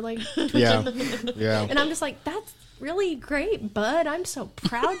lips are like, Yeah. Yeah. and I'm just like, that's really great, bud. I'm so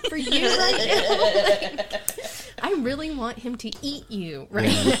proud for you right now. I really want him to eat you right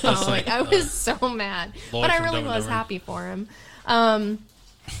now. That's Like, I was so mad, Lloyd but I from really Dumb and was Dumber. happy for him. And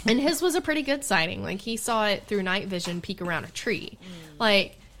his was a pretty good sighting. Like, he saw it through night vision peek around a tree.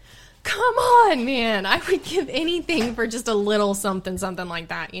 Like, come on, man. I would give anything for just a little something like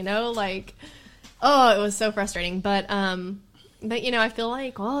that, Like, oh, it was so frustrating. But I feel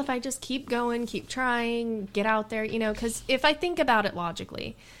like, well, if I just keep going, keep trying, get out there, because if I think about it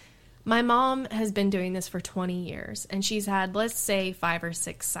logically, my mom has been doing this for 20 years, and she's had, let's say, 5 or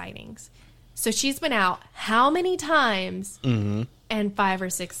 6 sightings. So she's been out how many times? and 5 or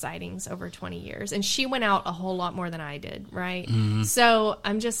 6 sightings over 20 years. And she went out a whole lot more than I did, right? Mm-hmm. So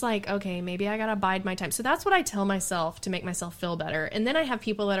I'm just like, okay, maybe I gotta bide my time. So that's what I tell myself to make myself feel better. And then I have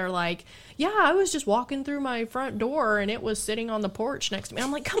people that are like, yeah, I was just walking through my front door and it was sitting on the porch next to me.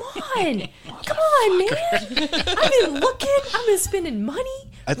 I'm like, come on, man. I've been looking, I've been spending money,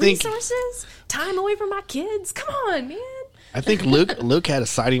 I think- resources, time away from my kids. Come on, man. I think Luke had a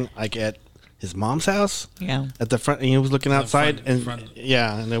sighting like at his mom's house. Yeah. At the front, and he was looking outside, front.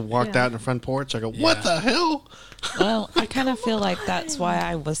 and then walked Yeah. out in the front porch. I go, what Yeah. the hell? Well, I kind of feel like that's why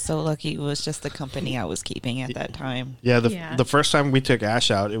I was so lucky. It was just the company I was keeping at that time. Yeah, Yeah. the first time we took Ash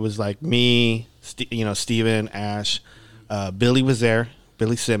out, it was like me, Steven, Ash, Billy was there,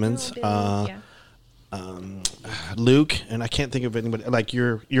 Billy Simmons, Oh, Billy, Luke, and I can't think of anybody. Like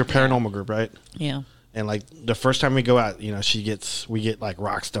your paranormal group, right? Yeah. And like the first time we go out, we get like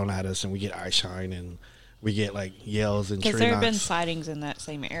rocks thrown at us, and we get eye shine, and we get like yells and Because tree there have been knocks. sightings in that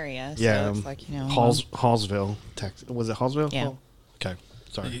same area. So Yeah, it's like, Hallsville, Texas. Was it Hallsville? Yeah. Oh, okay,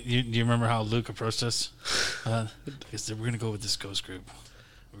 sorry. You remember how Luke approached us? He said, we're gonna go with this ghost group.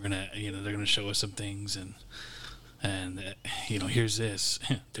 We're gonna, they're gonna show us some things, and here's this.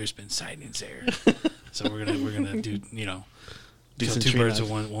 There's been sightings there, so we're gonna do Do kill some two tree birds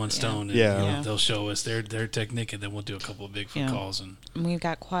knocks. with one stone. And, Yeah. Yeah. they'll show us their technique, and then we'll do a couple of Bigfoot Yeah. calls. And we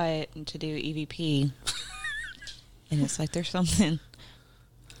got quiet to do EVP. And it's like there's something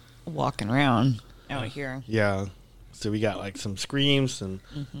walking around out here. Yeah. So we got like some screams and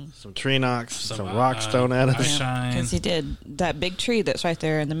some tree knocks, some Some, rocks thrown at eye us. shine. Because he did. That big tree that's right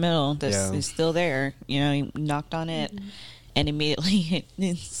there in the middle that's Yeah. is still there. He knocked on it and immediately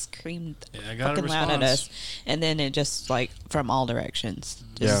it screamed Yeah, I got a fucking loud at us. response. And then it just like from all directions.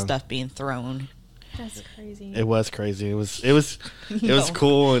 Just Yeah. stuff being thrown. That's crazy. It was crazy. It was No.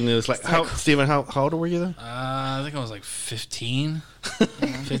 cool, and it was like, Steven, how old were you then? I think I was like 15.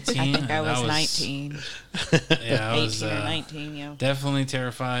 15. I think I and was 19. Yeah, I 18 was or 19, yeah. definitely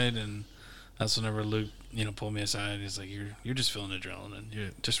terrified, and that's whenever Luke, pulled me aside. He's like, "You're just feeling adrenaline.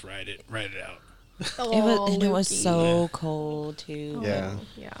 You just ride it out." It was Lukey. so cold too. Yeah.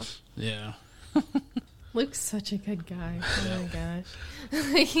 Yeah. Yeah. Luke's such a good guy. Oh my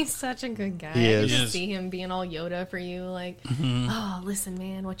gosh. He's such a good guy. He is. You He just is. see him being all Yoda for you, like, oh, listen,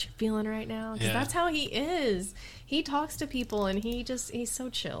 man, what you're feeling right now? Because Yeah. that's how he is. He talks to people and he's so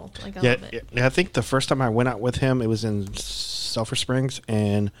chill. Like, I Yeah, love it. I think the first time I went out with him, it was in Sulphur Springs,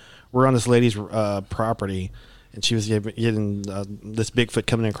 and we're on this lady's property, and she was getting this Bigfoot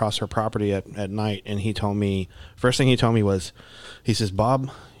coming across her property at night, and first thing he told me was, he says, Bob,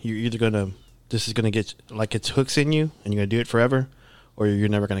 you're either this is gonna get like its hooks in you, and you're gonna do it forever, or you're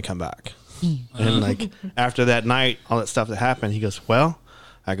never gonna come back. And like after that night, all that stuff that happened, he goes, well,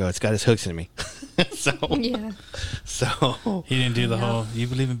 I go, it's got its hooks in me. so Yeah. so He didn't do the whole. You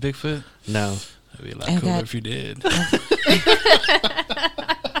believe in Bigfoot? no. It'd be a lot I cooler got- if you did.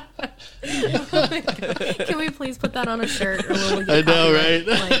 Can we please put that on a shirt or will we I get know, copyright,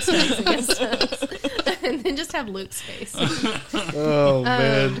 right? like, strikes against us? And then just have Luke's face. Oh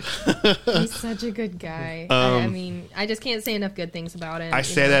man. He's such a good guy. I mean, I just can't say enough good things about him. I You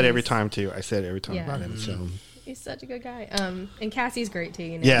say know, that every he's- time too. I say it every time Yeah. about him. So He's such a good guy. And Cassie's great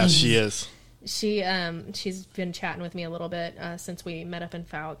too. yeah, she is. She's been chatting with me a little bit since we met up in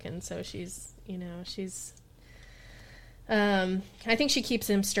Falk, and so she's I think she keeps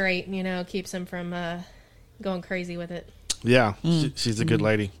him straight, keeps him from going crazy with it. Yeah, she's a good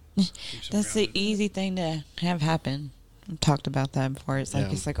lady. That's the easy thing to have happen. I've talked about that before. It's like,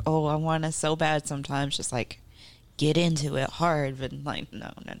 Yeah. oh, I want to so bad sometimes. Just like get into it hard, but like,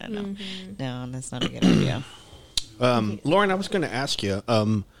 no, that's not a good idea. Lauren, I was going to ask you.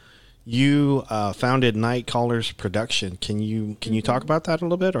 You founded Night Callers Production. Can you talk about that a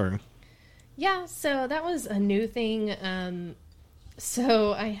little bit, or? Yeah, so that was a new thing.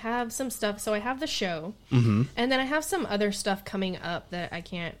 So I have some stuff. So I have the show, and then I have some other stuff coming up that I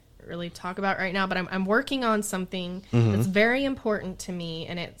can't really talk about right now. But I'm working on something that's very important to me,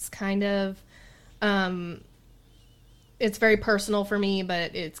 and it's kind of, it's very personal for me,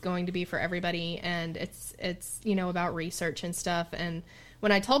 but it's going to be for everybody. And it's about research and stuff. And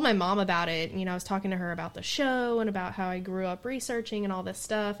when I told my mom about it, I was talking to her about the show and about how I grew up researching and all this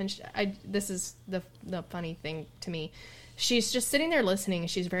stuff. And this is the funny thing to me. She's just sitting there listening, and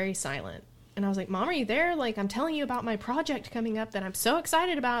she's very silent. And I was like, Mom, are you there? Like, I'm telling you about my project coming up that I'm so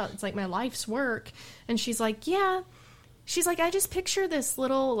excited about. It's like my life's work. And she's like, yeah. She's like, I just picture this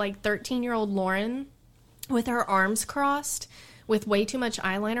little, 13-year-old Lauren with her arms crossed with way too much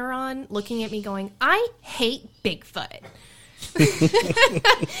eyeliner on, looking at me going, I hate Bigfoot.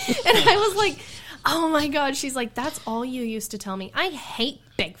 And I was like, Oh my God. She's like, that's all you used to tell me. I hate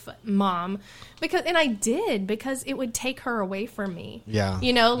Bigfoot, Mom. And I did, because it would take her away from me. Yeah.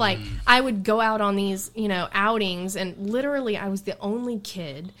 You know, like I would go out on these, you know, outings, and literally I was the only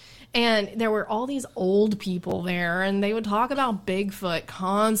kid. And there were all these old people there, and they would talk about Bigfoot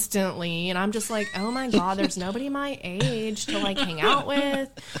constantly. And I'm just like, oh my God, there's nobody my age to like hang out with.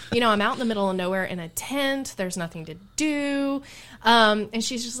 You know, I'm out in the middle of nowhere in a tent. There's nothing to do. And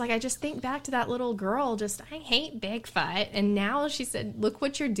she's just like, I just think back to that little girl, I hate Bigfoot. And now she said, look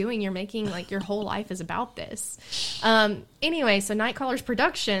what you're doing. You're making like your whole life is about this. Anyway, so Nightcallers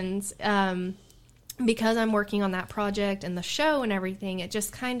Productions, because I'm working on that project and the show and everything, it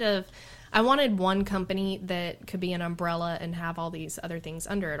just kind of, I wanted one company that could be an umbrella and have all these other things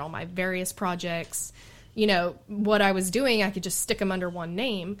under it, all my various projects. You know, what I was doing, I could just stick them under one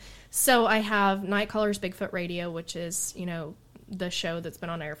name. So I have Nightcallers Bigfoot Radio, which is, you know, the show that's been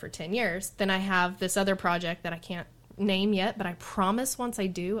on air for 10 years. Then I have this other project that I can't name yet, but I promise once I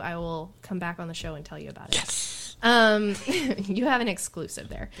do, I will come back on the show and tell you about it. Yes. You have an exclusive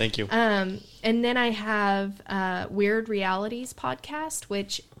there. Thank you. And then I have Weird Realities podcast,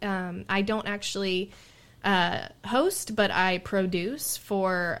 which I don't actually host, but I produce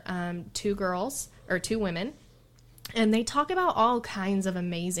for two women. And they talk about all kinds of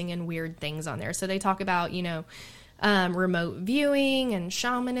amazing and weird things on there. So they talk about, you know, remote viewing and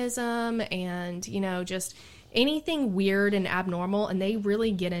shamanism and, you know, just anything weird and abnormal, and they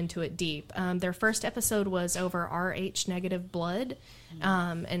really get into it deep. Their first episode was over Rh negative blood,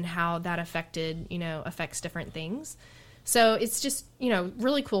 and how that affects different things. So it's just, you know,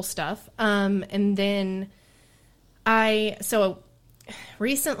 really cool stuff. And then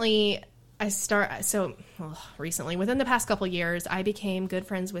recently, within the past couple of years, I became good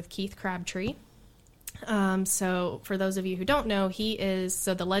friends with Keith Crabtree. So for those of you who don't know, he is,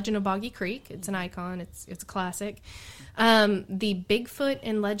 The Legend of Boggy Creek. It's an icon. It's a classic. The Bigfoot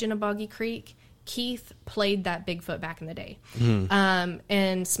in Legend of Boggy Creek, Keith played that Bigfoot back in the day.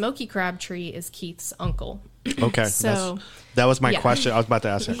 And Smokey Crabtree is Keith's uncle. Okay. So that was my question. I was about to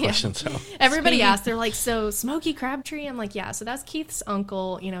ask that question. So everybody asked, they're like, so Smokey Crabtree? I'm like, yeah, so that's Keith's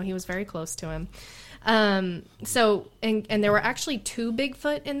uncle. You know, he was very close to him. And there were actually two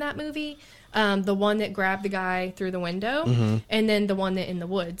Bigfoot in that movie. The one that grabbed the guy through the window, and then the one that in the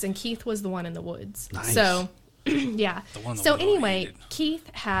woods. And Keith was the one in the woods. Nice. So, yeah. So anyway, Keith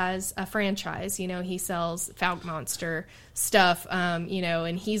has a franchise. You know, he sells Falk Monster stuff, you know,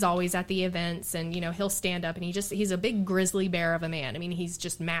 and he's always at the events, and, you know, he'll stand up, and he's a big grizzly bear of a man. I mean, he's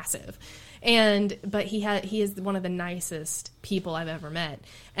just massive. But he is one of the nicest people I've ever met.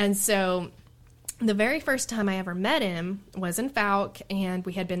 And so the very first time I ever met him was in Falk, and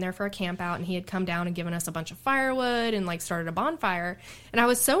we had been there for a camp out, and he had come down and given us a bunch of firewood and like started a bonfire. And I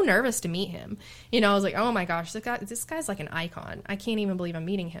was so nervous to meet him. You know, I was like, oh my gosh, this guy's like an icon. I can't even believe I'm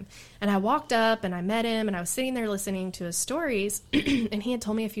meeting him. And I walked up and I met him, and I was sitting there listening to his stories and he had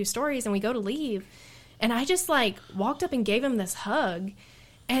told me a few stories, and we go to leave. And I just like walked up and gave him this hug.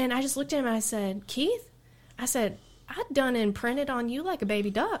 And I just looked at him and I said, Keith, I said, I done imprinted on you like a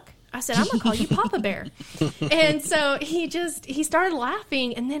baby duck. I said, I'm going to call you Papa Bear. And so he started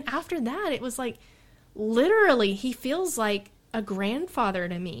laughing. And then after that, it was like, literally, he feels like a grandfather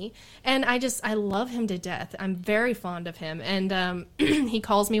to me. And I love him to death. I'm very fond of him. And he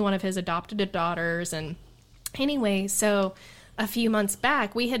calls me one of his adopted daughters. And anyway, so a few months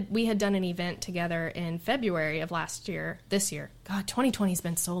back, we had done an event together in February of this year. God, 2020 has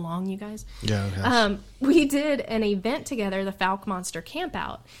been so long, you guys. Yeah, it has. We did an event together, the Falk Monster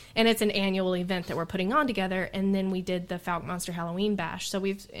Campout, and it's an annual event that we're putting on together. And then we did the Falk Monster Halloween Bash. So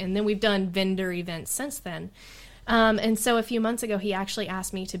we've done vendor events since then. And so a few months ago, he actually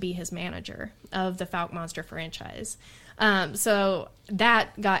asked me to be his manager of the Falk Monster franchise. So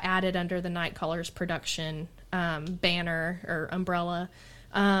that got added under the Nightcallers production banner or umbrella.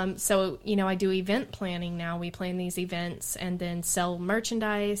 So, you know, I do event planning now. We plan these events and then sell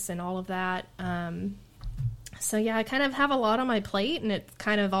merchandise and all of that. So yeah, I kind of have a lot on my plate, and it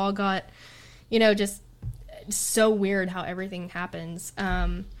kind of all got, you know, just so weird how everything happens.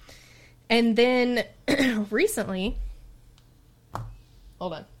 And then recently,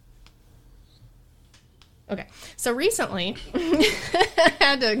 hold on. Okay, so recently, I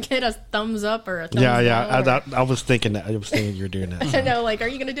had to get a thumbs up or a thumbs down. Yeah. I was thinking that. I was thinking you were doing that. I know, like, are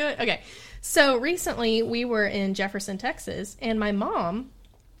you going to do it? Okay. So recently, we were in Jefferson, Texas, and my mom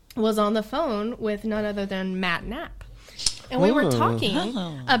was on the phone with none other than Matt Knapp. And we were talking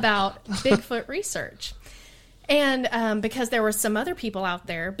about Bigfoot research. And because there were some other people out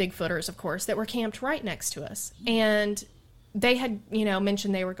there, Bigfooters, of course, that were camped right next to us. And they had, you know,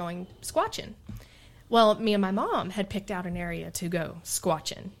 mentioned they were going squatching. Well, me and my mom had picked out an area to go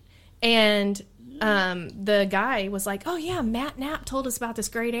squatching. And the guy was like, oh, yeah, Matt Knapp told us about this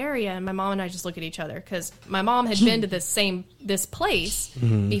great area. And my mom and I just look at each other because my mom had been to this place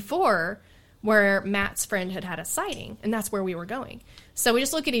before where Matt's friend had a sighting. And that's where we were going. So we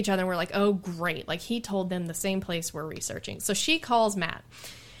just look at each other and we're like, oh, great. Like, he told them the same place we're researching. So she calls Matt.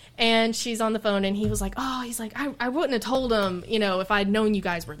 And she's on the phone, and he was like, oh, he's like, I wouldn't have told him, if I'd known you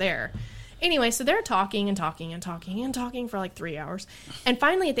guys were there. Anyway, so they're talking and talking and talking and talking for like 3 hours. And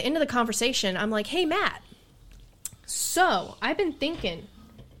finally, at the end of the conversation, I'm like, hey, Matt, so I've been thinking,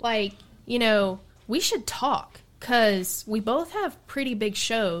 like, we should talk because we both have pretty big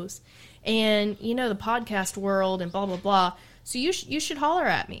shows and, the podcast world and blah, blah, blah. So you should holler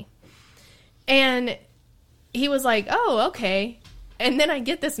at me. And he was like, oh, okay. And then I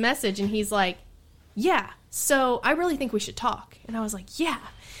get this message, and he's like, yeah, so I really think we should talk. And I was like, yeah.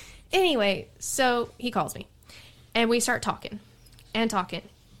 Anyway, so he calls me, and we start talking and talking.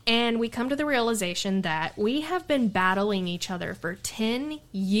 And we come to the realization that we have been battling each other for 10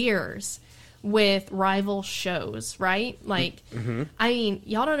 years with rival shows, right? Like, I mean,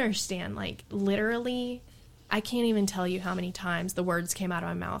 y'all don't understand. Like, literally, I can't even tell you how many times the words came out of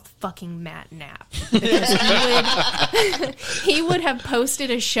my mouth, fucking Matt Knapp. He would have posted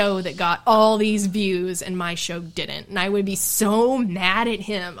a show that got all these views and my show didn't. And I would be so mad at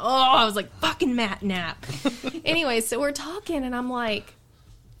him. Oh, I was like, fucking Matt Knapp. Anyway, so we're talking and I'm like,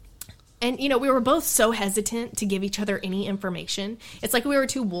 and, we were both so hesitant to give each other any information. It's like we were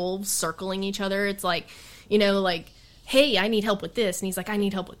two wolves circling each other. It's like, like, hey, I need help with this. And he's like, I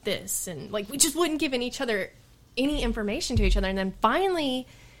need help with this. And, like, we just wouldn't give each other any information to each other. And then finally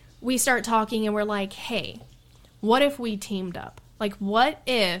we start talking and we're like, hey, what if we teamed up? Like, what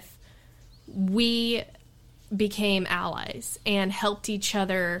if we became allies and helped each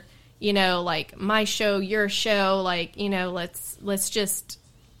other, like my show, your show, like, let's just,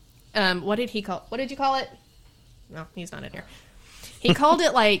 what did you call it? No, he's not in here. He called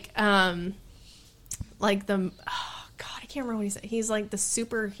it like the, I can't remember what he said. He's like the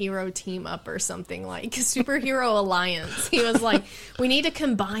superhero team up or something, like superhero alliance. He was like, we need to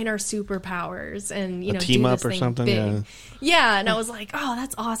combine our superpowers and, team do up this or thing something. big. Yeah. And I was like, oh,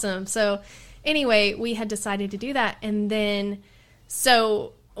 that's awesome. So anyway, we had decided to do that. And then,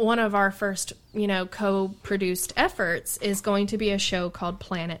 so one of our first, co-produced efforts is going to be a show called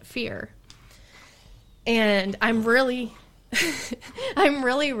Planet Fear. And I'm really,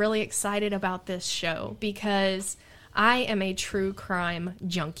 really excited about this show because I am a true crime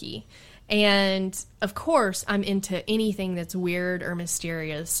junkie. And, of course, I'm into anything that's weird or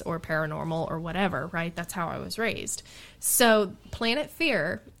mysterious or paranormal or whatever, right? That's how I was raised. So Planet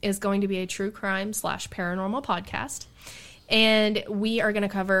Fear is going to be a true crime / paranormal podcast. And we are going to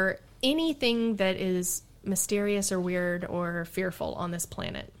cover anything that is mysterious or weird or fearful on this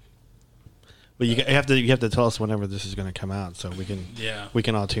planet. But you have to tell us whenever this is going to come out, so we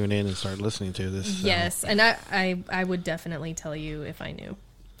can all tune in and start listening to this. So. Yes, and I would definitely tell you if I knew.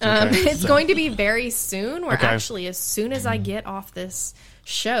 Okay, it's going to be very soon. We're actually, as soon as I get off this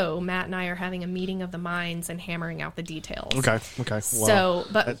show, Matt and I are having a meeting of the minds and hammering out the details. Okay. Well, so,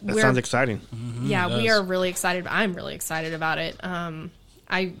 but that sounds exciting. Yeah, we are really excited. I'm really excited about it.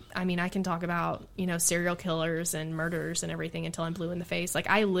 I mean, I can talk about, serial killers and murders and everything until I'm blue in the face. Like,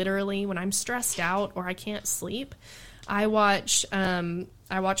 I literally, when I'm stressed out or I can't sleep, I watch my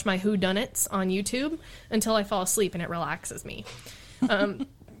whodunits on YouTube until I fall asleep, and it relaxes me.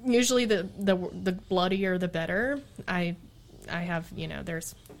 Usually the bloodier the better. I have,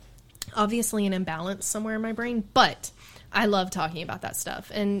 there's obviously an imbalance somewhere in my brain, but I love talking about that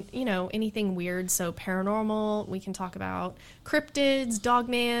stuff. And, anything weird, so paranormal, we can talk about cryptids,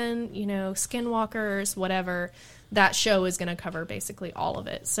 Dogman, skinwalkers, whatever. That show is going to cover basically all of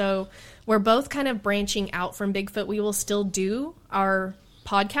it. So we're both kind of branching out from Bigfoot. We will still do our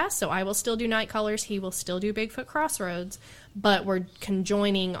podcast, so I will still do Night Callers, he will still do Bigfoot Crossroads, but we're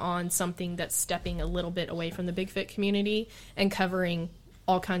conjoining on something that's stepping a little bit away from the Bigfoot community and covering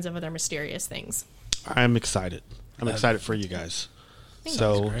all kinds of other mysterious things. I'm excited. I'm excited for you guys.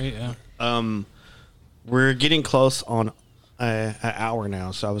 So, great, yeah. We're getting close on an hour now.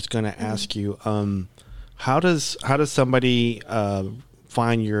 So I was going to ask you, how does somebody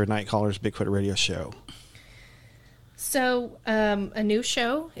find your Night Callers Bigfoot Radio show? So a new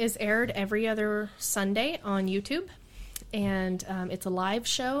show is aired every other Sunday on YouTube, and it's a live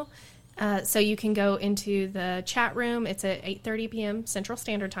show. So you can go into the chat room. It's at 8:30 p.m. Central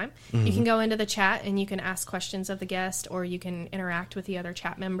Standard Time. Mm-hmm. You can go into the chat and you can ask questions of the guest, or you can interact with the other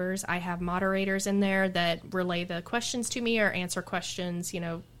chat members. I have moderators in there that relay the questions to me or answer questions,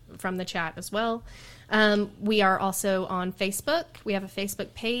 from the chat as well. We are also on Facebook. We have a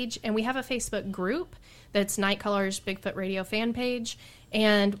Facebook page, and we have a Facebook group that's Nightcallers Bigfoot Radio fan page.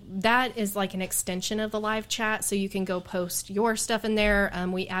 And that is like an extension of the live chat, so you can go post your stuff in there.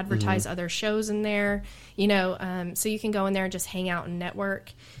 We advertise other shows in there, so you can go in there and just hang out and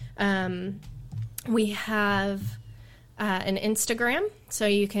network. We have an Instagram, so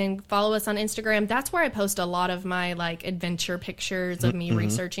you can follow us on Instagram. That's where I post a lot of my like adventure pictures of me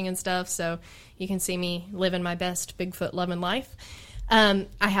researching and stuff, so you can see me living my best Bigfoot loving life. I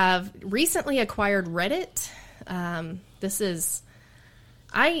have recently acquired Reddit.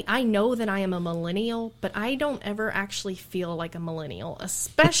 I know that I am a millennial, but I don't ever actually feel like a millennial,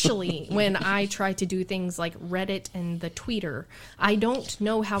 especially when I try to do things like Reddit and the Tweeter. I don't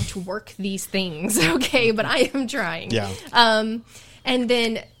know how to work these things, okay, but I am trying. Yeah. And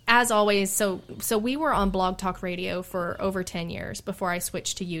then, as always, so we were on Blog Talk Radio for over 10 years before I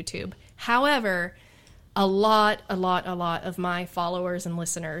switched to YouTube. However, a lot of my followers and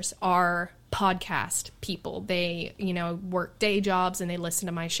listeners are podcast people. They, work day jobs and they listen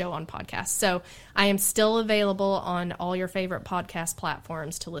to my show on podcasts. So I am still available on all your favorite podcast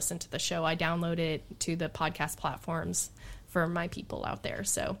platforms to listen to the show. I download it to the podcast platforms for my people out there.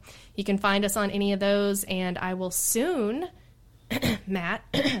 So you can find us on any of those, and I will soon, Matt,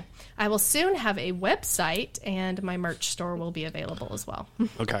 I will soon have a website, and my merch store will be available as well.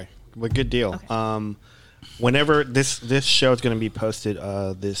 Okay. Well, good deal. Okay. Whenever this show is going to be posted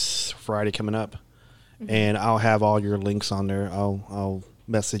this Friday coming up, and I'll have all your links on there. I'll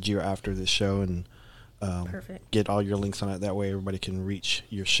message you after this show and Perfect. Get all your links on it. That way everybody can reach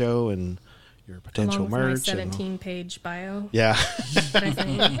your show and your potential Along with merch. my 17-page bio. Yeah.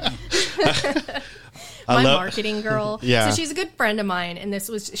 My marketing girl. Yeah. So she's a good friend of mine, and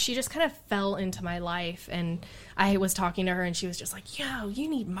she just kind of fell into my life, and I was talking to her, and she was just like, yo, you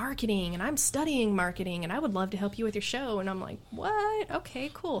need marketing, and I'm studying marketing, and I would love to help you with your show. And I'm like, what? Okay,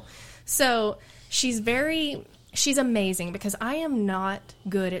 cool. So she's amazing, because I am not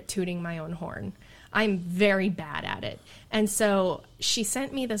good at tooting my own horn. I'm very bad at it. And so she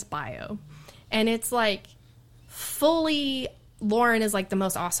sent me this bio, and it's like fully, Lauren is like the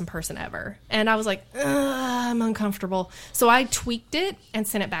most awesome person ever. And I was like, I'm uncomfortable. So I tweaked it and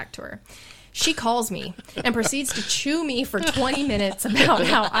sent it back to her. She calls me and proceeds to chew me for 20 minutes about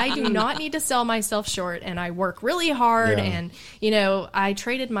how I do not need to sell myself short, and I work really hard. Yeah. And, I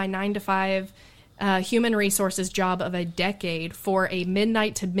traded my 9-to-5 human resources job of a decade for a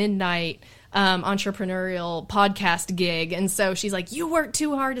midnight to midnight entrepreneurial podcast gig. And so she's like, you work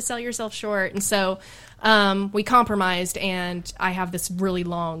too hard to sell yourself short. And so we compromised, and I have this really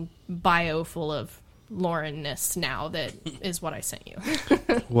long bio full of Lauren-ness now that is what I sent you.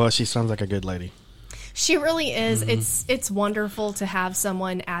 Well, she sounds like a good lady. She really is. It's wonderful to have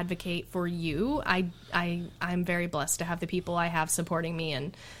someone advocate for you. I'm very blessed to have the people I have supporting me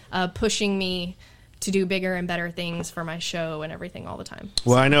and pushing me to do bigger and better things for my show and everything all the time.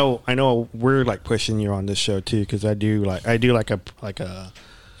 Well, I know we're like pushing you on this show too, because I do like a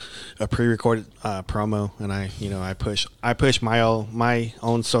pre-recorded promo, and I push my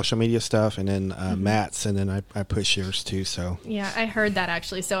own social media stuff, and then Matt's, and then I push yours too. So yeah, I heard that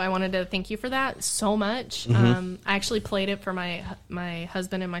actually. So I wanted to thank you for that so much. I actually played it for my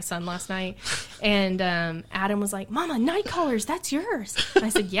husband and my son last night, and Adam was like, "Mama, Nightcallers, that's yours." And I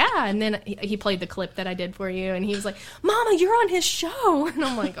said, "Yeah." And then he played the clip that I did for you, and he was like, "Mama, you're on his show." And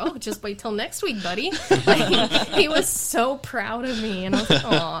I'm like, "Oh, just wait till next week, buddy." He was so proud of me, and I was like,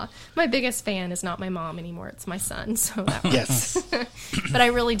 "Aw." My biggest fan is not my mom anymore. It's my son. So that was. yes. But I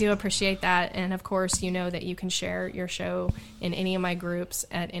really do appreciate that. And of course, you know that you can share your show in any of my groups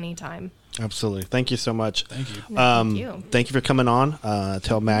at any time. Absolutely. Thank you so much. Thank you. Thank you. Thank you for coming on.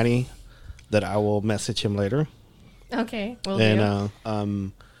 Tell Maddie that I will message him later. Okay. Will do.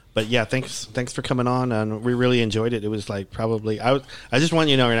 And but yeah, thanks for coming on, and we really enjoyed it. It was like probably I just want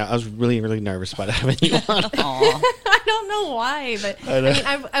you to know right now, I was really nervous about having you on. I don't know why, but I mean,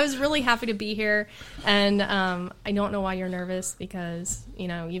 I was really happy to be here, and I don't know why you're nervous, because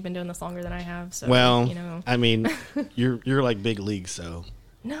you've been doing this longer than I have. So well, I mean, you're like big league, so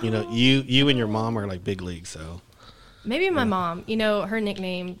no, you and your mom are like big league, so. Maybe my mom, her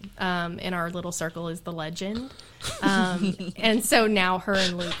nickname in our little circle is the Legend. And so now her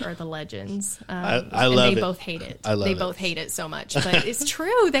and Luke are the Legends. I love and they it. both hate it. I love they it. both hate it so much. But it's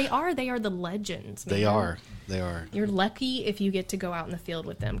true. They are the Legends, man. They are. You're lucky if you get to go out in the field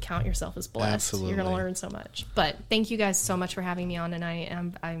with them. Count yourself as blessed. Absolutely. You're going to learn so much. But thank you guys so much for having me on tonight.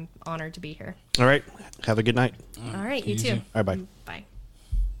 I'm honored to be here. All right. Have a good night. All right. You too. All right. Bye. Bye.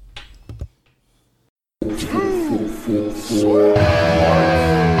 Swear.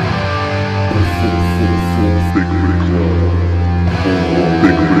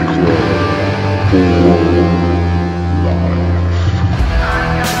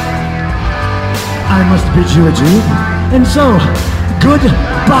 I must bid you adieu. And so,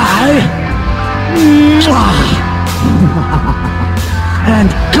 goodbye. And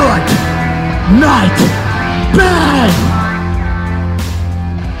good night. Bang!